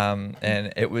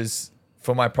 And it was,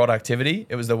 for my productivity,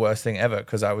 it was the worst thing ever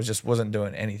because I wasn't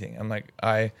doing anything. I'm like,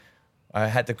 I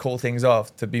had to call things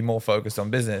off to be more focused on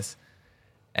business.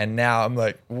 And now I'm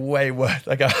like way worse.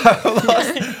 Like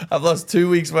I've lost 2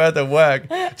 weeks worth of work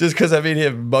just because I've been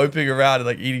here moping around and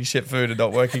like eating shit food and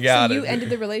not working out. So you ended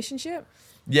the relationship?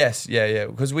 Yes. Yeah.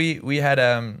 Because we had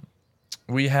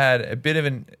a bit of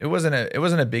it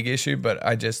wasn't a big issue, but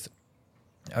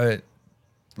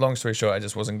long story short, I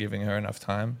just wasn't giving her enough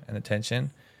time and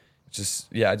attention.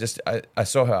 I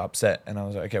saw her upset and I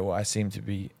was like, okay, well, I seem to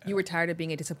be... You were tired of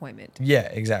being a disappointment. Yeah,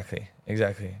 exactly.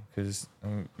 Because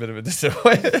I'm a bit of a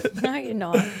disappointment. No, you're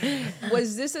not.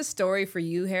 Was this a story for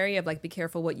you, Harry, of like, be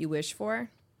careful what you wish for?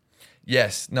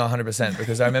 Yes, no, 100%.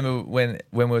 Because I remember when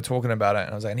we were talking about it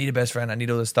and I was like, I need a best friend, I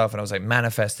need all this stuff. And I was like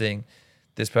manifesting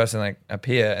this person like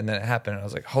appear, and then it happened. And I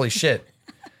was like, holy shit,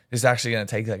 this is actually going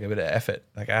to take like a bit of effort.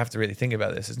 Like I have to really think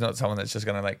about this. It's not someone that's just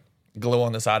going to like glow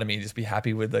on the side of me and just be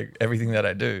happy with like everything that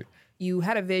I do. You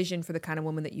had a vision for the kind of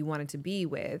woman that you wanted to be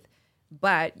with,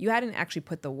 but you hadn't actually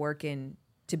put the work in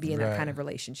to be in that kind of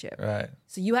relationship. Right.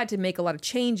 So you had to make a lot of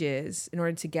changes in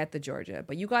order to get the Georgia,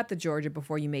 but you got the Georgia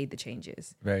before you made the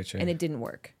changes. Very true. And it didn't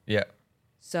work. Yeah.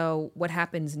 So what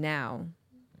happens now?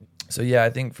 So yeah, I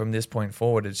think from this point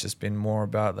forward, it's just been more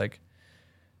about like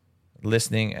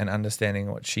listening and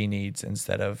understanding what she needs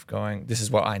instead of going, this is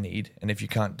what I need. And if you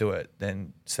can't do it,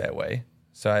 then stay away.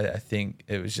 So I think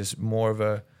it was just more of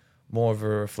a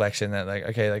reflection that like,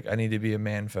 okay, like I need to be a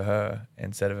man for her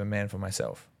instead of a man for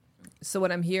myself. So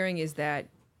what I'm hearing is that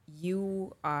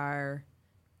you are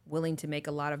willing to make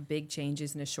a lot of big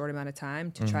changes in a short amount of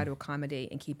time to try to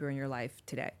accommodate and keep her in your life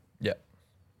today. Yeah.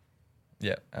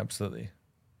 Yeah, absolutely.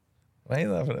 Why are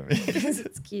you laughing at me? Because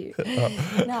it's cute.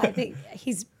 No, I think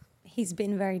he's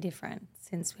been very different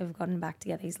since we've gotten back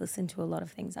together. He's listened to a lot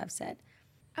of things I've said.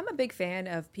 I'm a big fan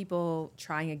of people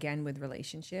trying again with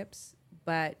relationships,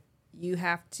 but you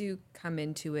have to come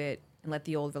into it and let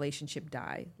the old relationship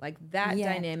die. Like that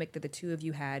dynamic that the two of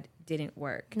you had didn't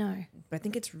work. No. But I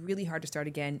think it's really hard to start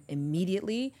again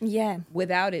immediately. Yeah.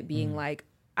 Without it being like,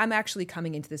 I'm actually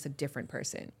coming into this a different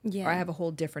person. Yeah. Or I have a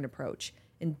whole different approach.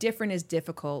 And different is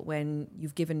difficult when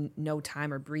you've given no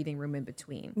time or breathing room in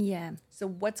between. Yeah. So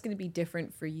what's going to be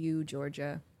different for you,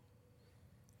 Georgia?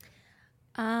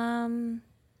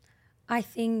 I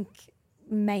think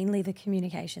mainly the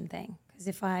communication thing. Because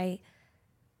if I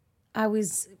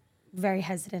was very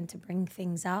hesitant to bring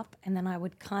things up, and then I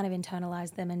would kind of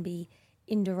internalize them and be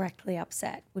indirectly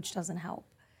upset, which doesn't help.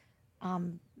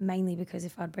 Mainly because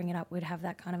if I'd bring it up, we'd have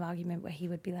that kind of argument where he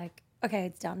would be like, okay,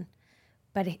 it's done.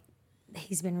 But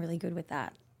he's been really good with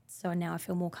that. So now I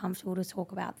feel more comfortable to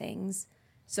talk about things.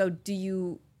 So do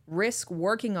you risk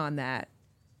working on that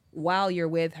while you're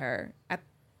with her at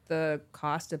the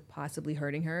cost of possibly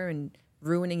hurting her and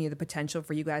ruining the potential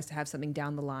for you guys to have something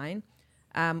down the line?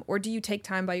 Or do you take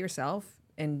time by yourself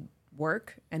and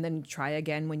work and then try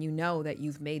again when you know that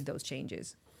you've made those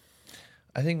changes?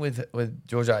 I think with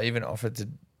Georgia, I even offered to,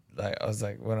 like, I was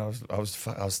like, when I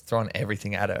was throwing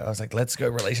everything at her. I was like, let's go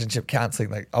relationship counseling.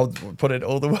 Like, I'll put in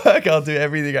all the work. I'll do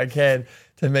everything I can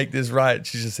to make this right.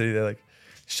 She's just sitting there like,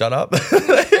 shut up.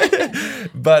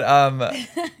 But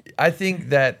I think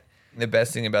that the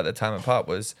best thing about the time apart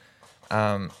was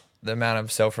the amount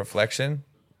of self-reflection.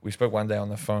 We spoke one day on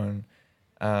the phone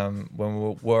when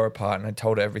we were apart, and I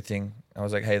told her everything. I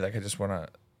was like, hey, like, I just want to,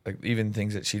 like, even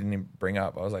things that she didn't even bring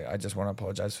up. I was like, I just want to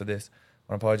apologize for this.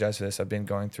 I want to apologize for this. I've been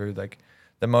going through like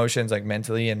the motions, like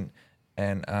mentally, and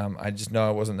I just know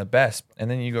I wasn't the best.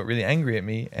 And then you got really angry at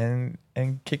me and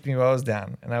kicked me while I was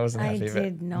down, and I wasn't happy. I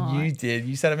did not. You did.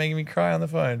 You started making me cry on the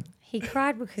phone. He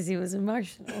cried because he was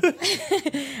emotional.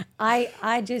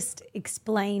 I just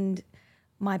explained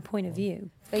my point of view.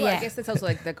 But Well, yeah, I guess that's also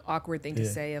like the awkward thing to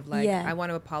say of like, Yeah. I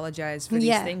want to apologize for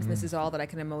these things. This is all that I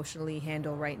can emotionally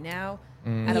handle right now.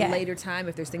 At a later time,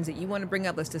 if there's things that you want to bring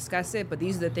up, let's discuss it. But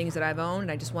these are the things that I've owned,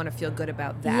 and I just want to feel good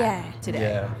about that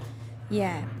today.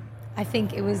 Yeah. I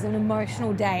think it was an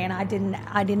emotional day, and I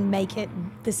didn't make it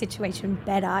the situation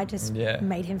better. I just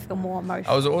made him feel more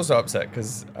emotional. I was also upset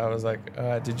because I was like,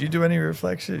 did you do any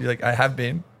reflection? You're like, I have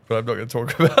been, but I'm not going to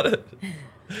talk about it.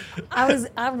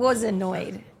 I was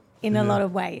annoyed in a lot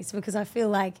of ways because I feel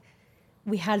like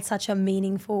we had such a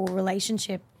meaningful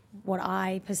relationship, what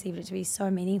I perceived it to be so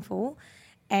meaningful,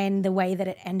 and the way that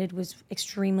it ended was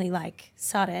extremely like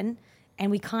sudden, and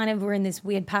we kind of were in this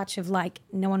weird patch of like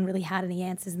no one really had any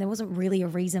answers, and there wasn't really a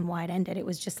reason why it ended. It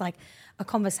was just like a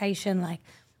conversation like,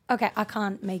 okay, I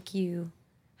can't make you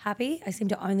happy. I seem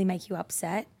to only make you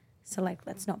upset, so like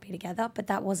let's not be together. But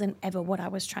that wasn't ever what I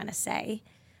was trying to say.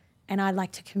 And I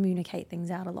like to communicate things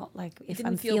out a lot. Like if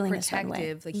I'm feeling a certain way.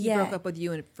 Protective. Like he broke up with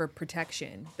you for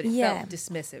protection, but it felt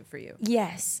dismissive for you.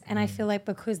 Yes. And I feel like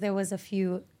because there was a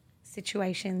few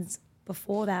situations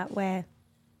before that where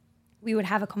we would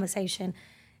have a conversation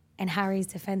and Harry's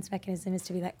defense mechanism is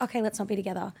to be like, okay, let's not be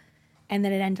together. And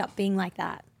then it ended up being like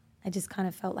that. I just kind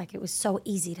of felt like it was so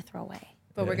easy to throw away.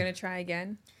 But we're going to try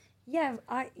again? Yeah,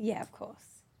 of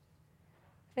course.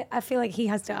 I feel like he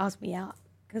has to ask me out.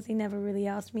 Because he never really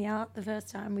asked me out the first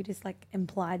time. We just like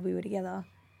implied we were together.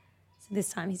 So this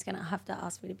time he's going to have to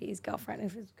ask me to be his girlfriend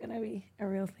if it's going to be a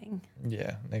real thing.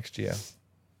 Yeah, next year.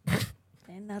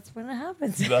 And that's when it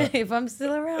happens, if I'm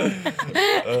still around.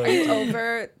 Are you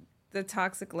over the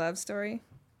toxic love story?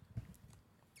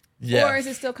 Yeah. Or is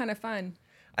it still kind of fun?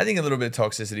 I think a little bit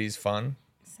of toxicity is fun.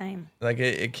 Same. Like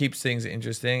it keeps things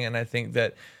interesting. And I think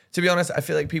that, to be honest, I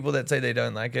feel like people that say they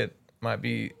don't like it might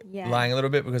be lying a little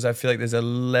bit, because I feel like there's a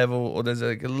level, or there's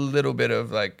like a little bit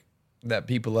of like that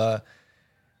people are,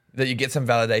 that you get some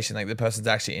validation, like the person's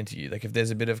actually into you. Like if there's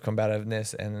a bit of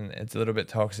combativeness and it's a little bit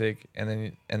toxic,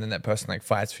 and then that person like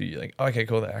fights for you, like, oh, okay,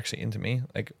 cool, they're actually into me.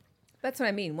 Like that's what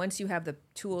I mean. Once you have the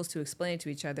tools to explain it to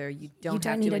each other, you don't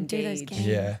have need to to do those engage. games.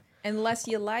 Yeah. Unless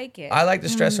you like it. I like to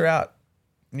stress her out.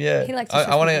 Yeah. He likes to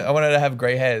I want her to have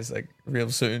grey hairs like real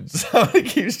soon. So I'm gonna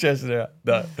keep stressing her out.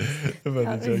 No.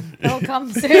 They'll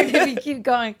come soon if you keep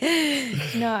going.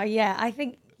 No, yeah. I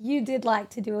think you did like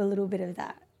to do a little bit of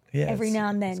that. Yeah, every now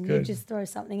and then. good. You just throw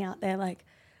something out there like,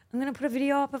 I'm going to put a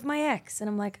video up of my ex. And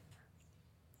I'm like,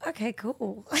 okay,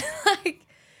 cool. Like,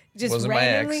 just Wasn't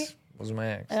randomly. my ex. Wasn't my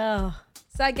ex. Oh.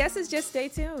 So I guess it's just stay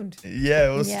tuned. Yeah,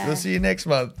 we'll see you next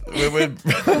month. We're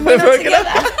broken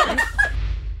up.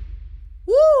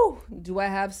 Woo! Do I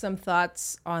have some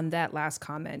thoughts on that last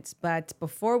comment? But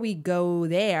before we go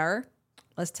there,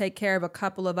 let's take care of a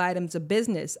couple of items of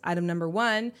business. Item number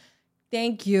one,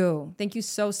 thank you. Thank you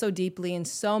so deeply and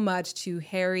so much to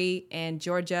Harry and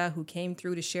Georgia, who came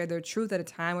through to share their truth at a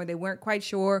time where they weren't quite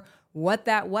sure what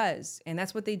that was. And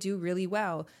that's what they do really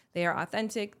well. They are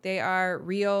authentic, they are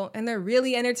real, and they're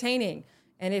really entertaining.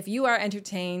 And if you are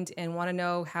entertained and want to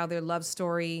know how their love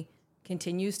story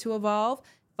continues to evolve,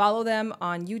 follow them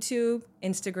on YouTube,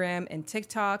 Instagram, and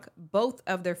TikTok. Both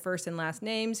of their first and last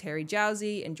names, Harry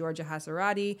Jowsey and Georgia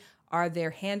Hassarati, are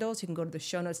their handles. You can go to the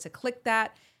show notes to click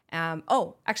that.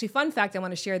 Actually, fun fact, I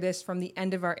want to share this from the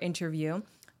end of our interview.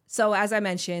 So as I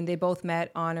mentioned, they both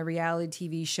met on a reality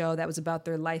TV show that was about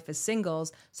their life as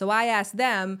singles. So I asked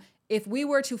them if we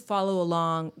were to follow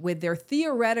along with their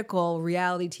theoretical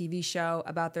reality TV show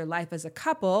about their life as a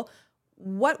couple,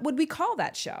 what would we call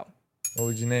that show? What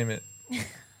would you name it?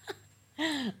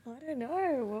 I don't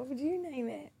know. What would you name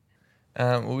it?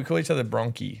 Well, we call each other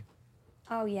Bronchi.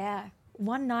 Oh, yeah.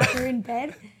 One night we were in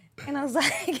bed and I was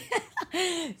like,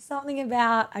 something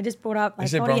about, I just brought up,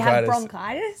 like, oh, you have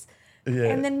bronchitis? Yeah.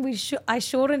 And then I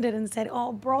shortened it and said,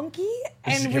 oh, bronchi.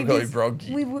 And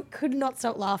we could not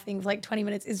stop laughing for like 20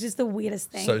 minutes. It's just the weirdest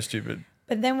thing. So stupid.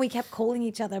 But then we kept calling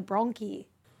each other bronchi.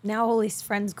 Now all his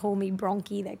friends call me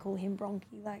Bronchi. They call him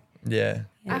Bronchi. Like, Yeah.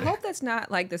 I hope that's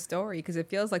not like the story because it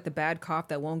feels like the bad cough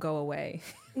that won't go away.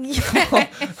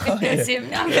 It's him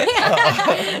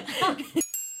now.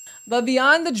 But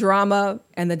beyond the drama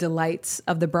and the delights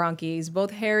of the Bronchies, both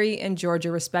Harry and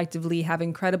Georgia respectively have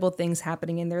incredible things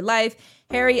happening in their life.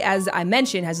 Harry, as I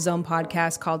mentioned, has his own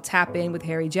podcast called Tap In with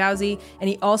Harry Jowsey, and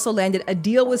he also landed a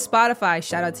deal with Spotify,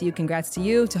 shout out to you, congrats to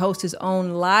you, to host his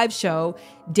own live show,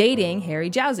 Dating Harry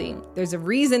Jowsey. There's a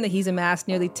reason that he's amassed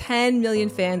nearly 10 million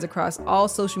fans across all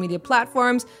social media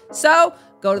platforms, so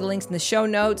go to the links in the show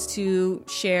notes to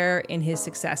share in his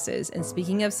successes. And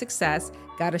speaking of success,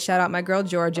 gotta shout out my girl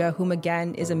Georgia, whom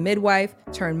again is a midwife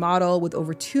turned model with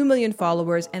over 2 million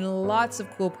followers and lots of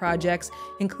cool projects,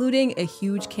 including a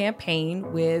huge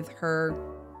campaign with her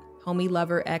homie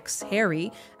lover ex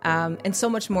Harry, and so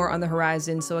much more on the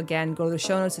horizon. So again, go to the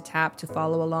show notes to tap to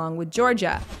follow along with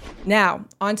Georgia. Now,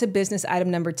 on to business item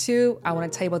number 2. I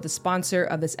want to tell you about the sponsor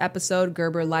of this episode,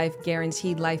 Gerber Life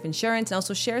Guaranteed Life Insurance, and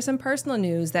also share some personal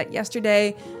news that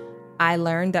yesterday I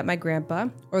learned that my grandpa,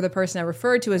 or the person I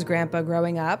referred to as grandpa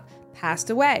growing up, passed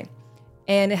away.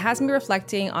 And it has me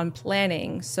reflecting on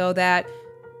planning so that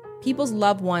people's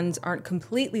loved ones aren't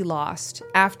completely lost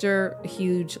after a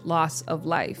huge loss of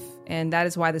life. And that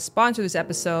is why the sponsor of this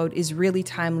episode is really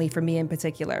timely for me in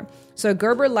particular. So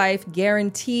Gerber Life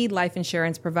Guaranteed Life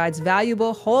Insurance provides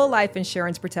valuable whole life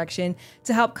insurance protection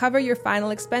to help cover your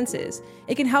final expenses.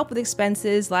 It can help with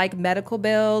expenses like medical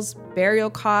bills, burial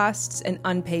costs, and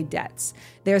unpaid debts.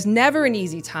 There's never an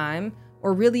easy time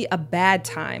or really a bad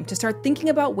time to start thinking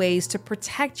about ways to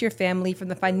protect your family from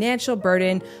the financial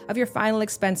burden of your final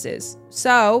expenses.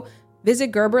 So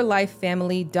visit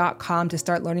GerberLifeFamily.com to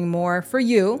start learning more for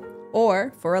you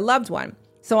or for a loved one.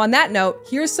 So on that note,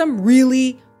 here's some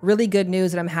really good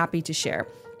news that I'm happy to share.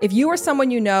 If you or someone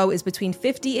you know is between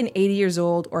 50 and 80 years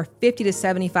old or 50 to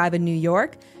 75 in New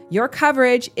York, your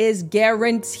coverage is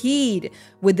guaranteed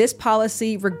with this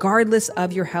policy regardless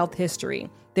of your health history.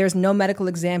 There's no medical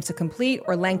exams to complete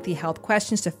or lengthy health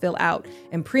questions to fill out,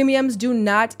 and premiums do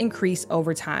not increase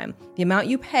over time. The amount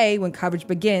you pay when coverage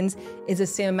begins is the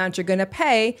same amount you're going to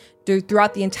pay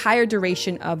throughout the entire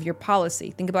duration of your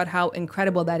policy. Think about how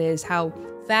incredible that is, how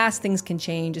fast things can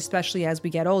change, especially as we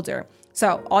get older.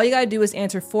 So all you got to do is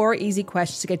answer 4 easy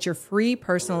questions to get your free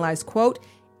personalized quote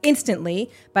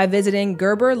instantly by visiting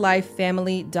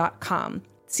GerberLifeFamily.com.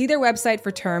 See their website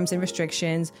for terms and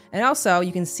restrictions, and also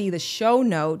you can see the show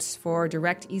notes for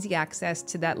direct, easy access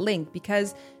to that link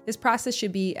because this process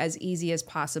should be as easy as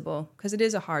possible because it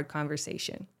is a hard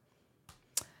conversation.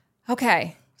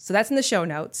 Okay, so that's in the show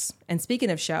notes. And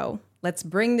speaking of show, let's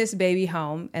bring this baby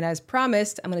home. And as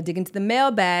promised, I'm going to dig into the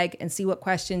mailbag and see what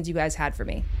questions you guys had for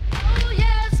me.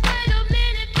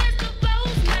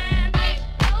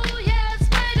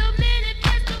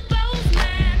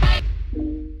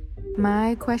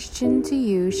 My question to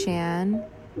you, Shan,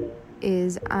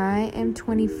 is I am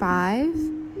 25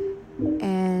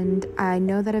 and I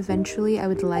know that eventually I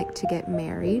would like to get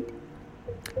married.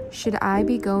 Should I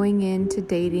be going into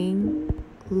dating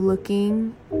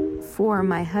looking for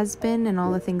my husband and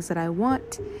all the things that I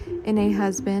want in a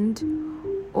husband,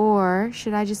 or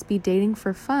should I just be dating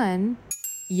for fun?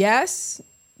 Yes,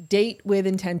 date with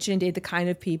intention, date the kind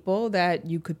of people that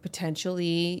you could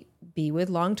potentially be with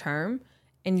long term.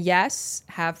 And yes,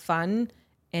 have fun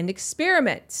and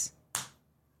experiment.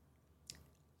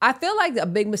 I feel like a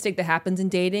big mistake that happens in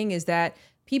dating is that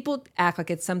people act like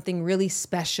it's something really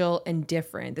special and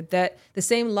different. That the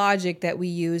same logic that we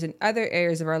use in other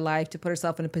areas of our life to put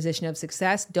ourselves in a position of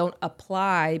success don't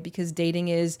apply because dating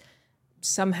is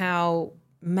somehow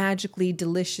magically,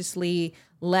 deliciously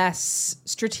less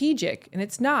strategic, and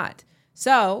it's not.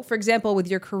 So, for example, with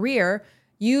your career,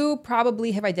 you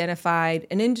probably have identified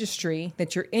an industry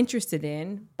that you're interested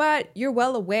in, but you're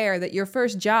well aware that your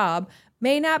first job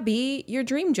may not be your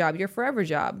dream job, your forever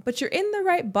job, but you're in the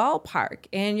right ballpark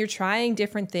and you're trying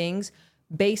different things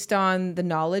based on the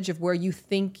knowledge of where you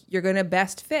think you're going to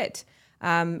best fit.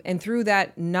 And through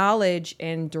that knowledge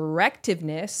and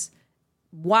directiveness,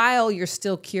 while you're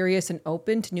still curious and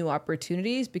open to new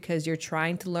opportunities because you're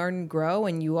trying to learn and grow,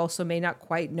 and you also may not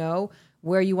quite know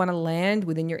where you want to land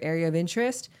within your area of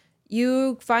interest,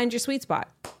 you find your sweet spot.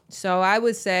 So I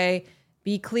would say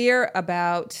be clear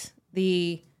about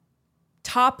the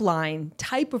top line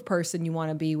type of person you want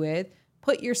to be with,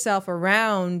 put yourself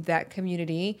around that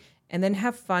community, and then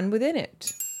have fun within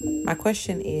it. My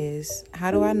question is, how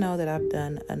do I know that I've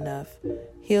done enough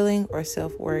healing or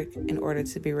self-work in order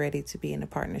to be ready to be in a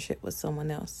partnership with someone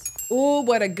else? Ooh,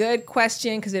 what a good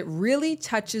question, because it really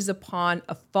touches upon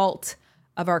a fault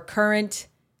of our current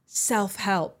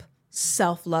self-help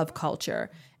self-love culture.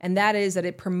 And that is that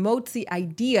it promotes the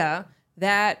idea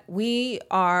that we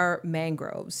are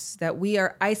mangroves, that we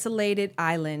are isolated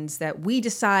islands, that we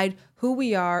decide who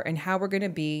we are and how we're going to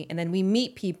be. And then we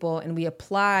meet people and we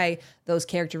apply those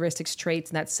characteristics,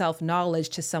 traits, and that self-knowledge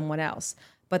to someone else.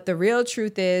 But the real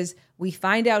truth is we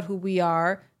find out who we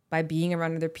are by being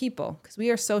around other people, because we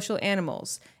are social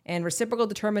animals. And reciprocal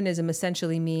determinism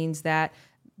essentially means that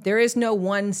there is no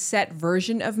one set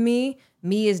version of me.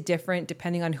 Me is different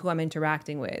depending on who I'm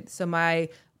interacting with. So my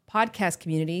podcast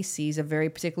community sees a very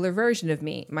particular version of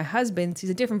me. My husband sees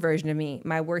a different version of me.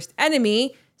 My worst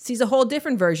enemy sees a whole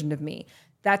different version of me.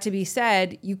 That to be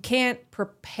said, you can't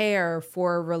prepare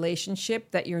for a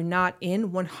relationship that you're not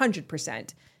in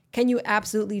 100%. Can you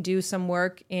absolutely do some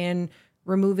work in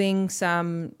removing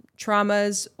some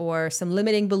traumas or some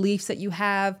limiting beliefs that you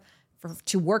have,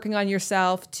 to working on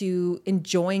yourself, to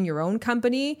enjoying your own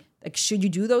company? Like, should you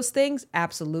do those things?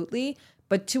 Absolutely.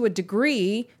 But to a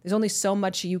degree, there's only so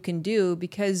much you can do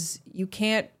because you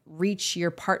can't reach your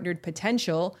partnered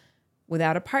potential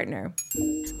without a partner.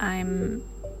 I'm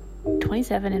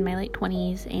 27 in my late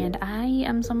 20s, and I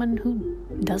am someone who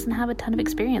doesn't have a ton of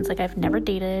experience. Like, I've never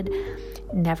dated,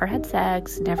 never had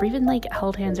sex, never even like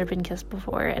held hands or been kissed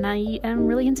before. And I am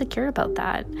really insecure about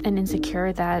that, and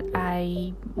insecure that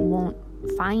I won't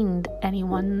find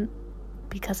anyone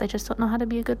because I just don't know how to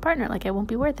be a good partner. Like, I won't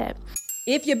be worth it.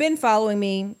 If you've been following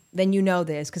me, then you know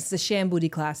this because it's a Sham Booty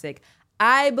classic.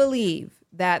 I believe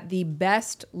that the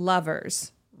best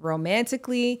lovers,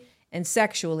 romantically and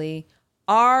sexually,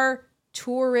 are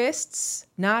tourists,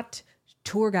 not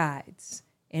tour guides.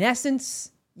 In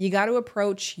essence, you got to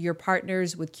approach your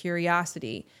partners with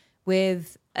curiosity,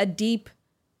 with a deep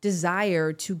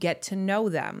desire to get to know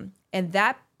them. And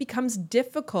that becomes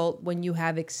difficult when you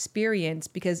have experience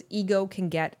because ego can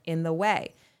get in the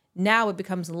way. Now it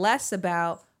becomes less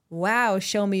about, wow,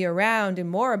 show me around, and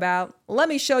more about, let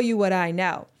me show you what I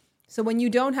know. So when you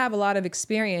don't have a lot of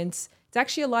experience, it's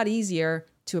actually a lot easier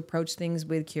to approach things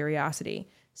with curiosity.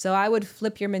 So I would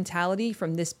flip your mentality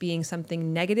from this being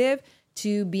something negative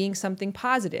to being something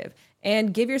positive,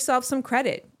 and give yourself some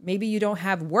credit. Maybe you don't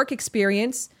have work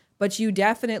experience, but you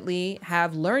definitely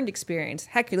have learned experience.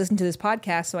 Heck, you listen to this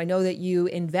podcast, so I know that you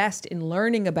invest in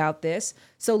learning about this.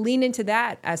 So lean into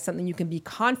that as something you can be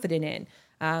confident in.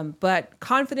 But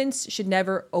confidence should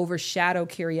never overshadow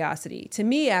curiosity. To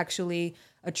me, actually,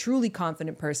 a truly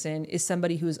confident person is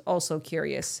somebody who is also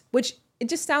curious, which it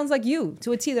just sounds like you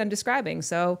to a T that I'm describing.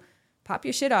 So pop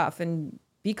your shit off and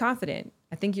be confident.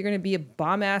 I think you're going to be a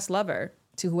bomb-ass lover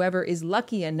to whoever is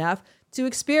lucky enough to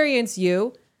experience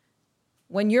you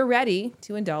when you're ready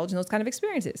to indulge in those kind of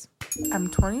experiences. I'm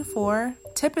 24.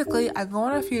 Typically, I go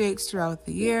on a few dates throughout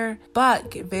the year,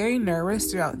 but get very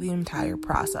nervous throughout the entire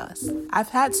process. I've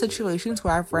had situations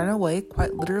where I've run away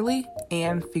quite literally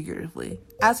and figuratively.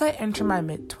 As I enter my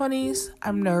mid-20s,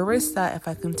 I'm nervous that if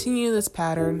I continue this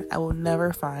pattern, I will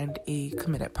never find a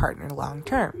committed partner long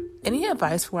term. Any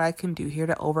advice for what I can do here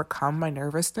to overcome my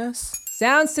nervousness?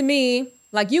 Sounds to me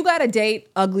like you gotta date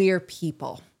uglier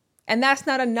people. And that's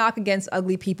not a knock against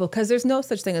ugly people, because there's no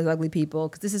such thing as ugly people,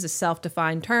 because this is a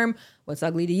self-defined term. What's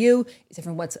ugly to you is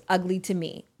different from what's ugly to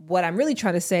me. What I'm really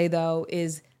trying to say, though,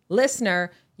 is,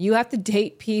 listener, you have to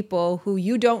date people who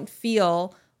you don't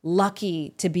feel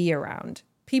lucky to be around.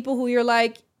 People who you're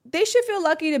like, they should feel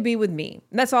lucky to be with me.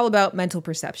 And that's all about mental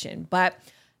perception. But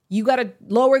you got to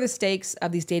lower the stakes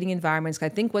of these dating environments. I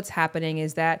think what's happening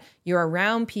is that you're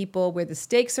around people where the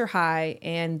stakes are high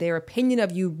and their opinion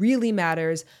of you really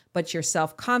matters, but your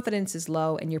self-confidence is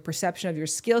low and your perception of your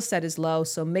skill set is low.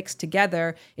 So mixed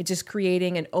together, it's just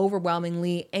creating an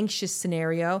overwhelmingly anxious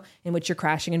scenario in which you're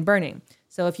crashing and burning.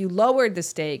 So if you lowered the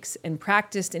stakes and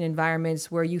practiced in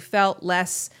environments where you felt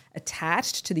less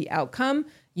attached to the outcome,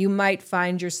 you might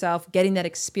find yourself getting that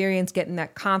experience, getting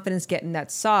that confidence, getting that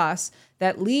sauce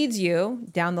that leads you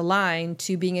down the line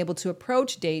to being able to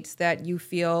approach dates that you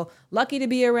feel lucky to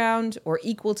be around or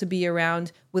equal to be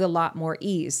around with a lot more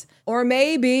ease. Or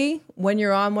maybe when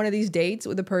you're on one of these dates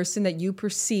with a person that you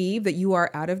perceive that you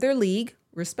are out of their league,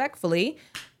 respectfully,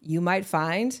 you might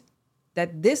find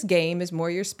that this game is more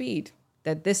your speed,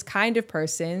 that this kind of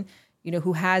person, you know,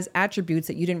 who has attributes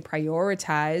that you didn't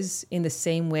prioritize in the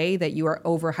same way that you are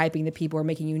overhyping the people who are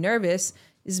making you nervous,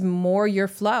 is more your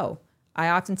flow. I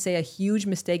often say a huge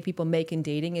mistake people make in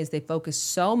dating is they focus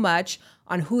so much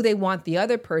on who they want the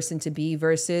other person to be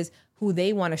versus who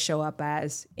they want to show up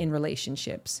as in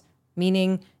relationships.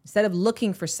 Meaning, instead of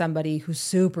looking for somebody who's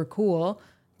super cool,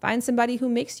 find somebody who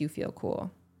makes you feel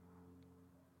cool,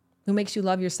 who makes you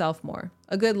love yourself more.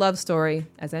 A good love story,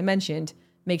 as I mentioned,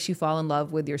 makes you fall in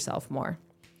love with yourself more.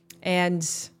 And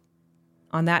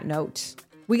on that note,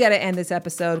 we got to end this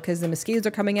episode because the mosquitoes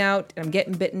are coming out and I'm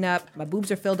getting bitten up. My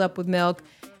boobs are filled up with milk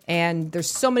and there's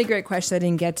so many great questions I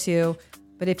didn't get to.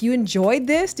 But if you enjoyed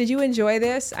this, did you enjoy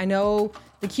this? I know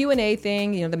the Q&A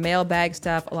thing, the mailbag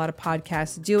stuff, a lot of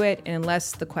podcasts do it. And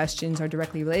unless the questions are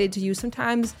directly related to you,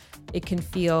 sometimes it can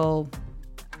feel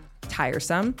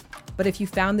tiresome. But if you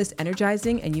found this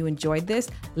energizing and you enjoyed this,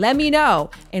 let me know.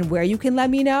 And where you can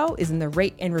let me know is in the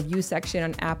rate and review section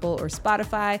on Apple or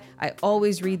Spotify. I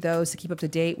always read those to keep up to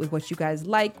date with what you guys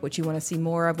like, what you want to see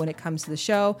more of when it comes to the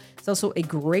show. It's also a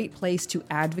great place to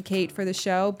advocate for the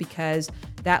show because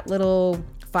that little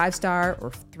 5-star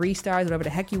or 3 stars, whatever the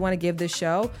heck you want to give this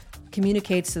show,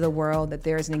 communicates to the world that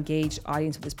there is an engaged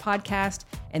audience with this podcast.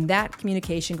 And that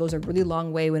communication goes a really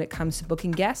long way when it comes to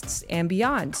booking guests and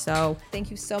beyond. So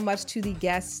thank you so much to the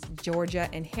guests, Georgia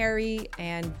and Harry.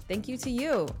 And thank you to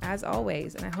you, as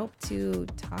always. And I hope to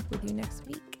talk with you next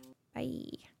week. Bye.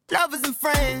 Lovers and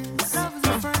friends.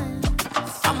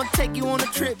 I'ma take you on a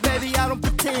trip, baby. I don't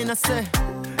pretend. I said,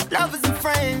 lovers and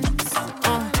friends.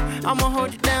 I'ma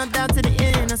hold you down to the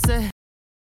end. I said.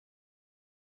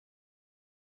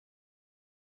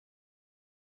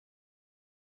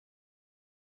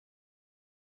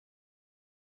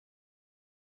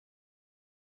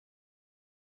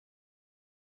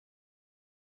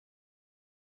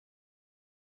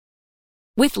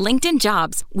 With LinkedIn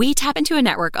Jobs, we tap into a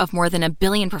network of more than 1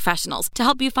 billion professionals to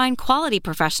help you find quality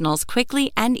professionals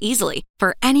quickly and easily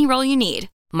for any role you need.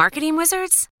 Marketing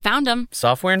wizards? Found them.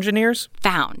 Software engineers?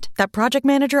 Found. That project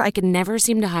manager I could never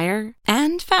seem to hire?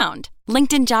 And found.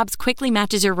 LinkedIn Jobs quickly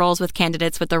matches your roles with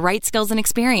candidates with the right skills and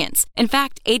experience. In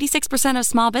fact, 86% of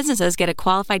small businesses get a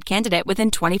qualified candidate within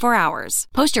 24 hours.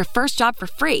 Post your first job for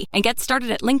free and get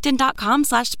started at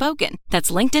linkedin.com/spoken.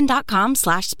 That's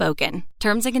linkedin.com/spoken.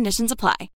 Terms and conditions apply.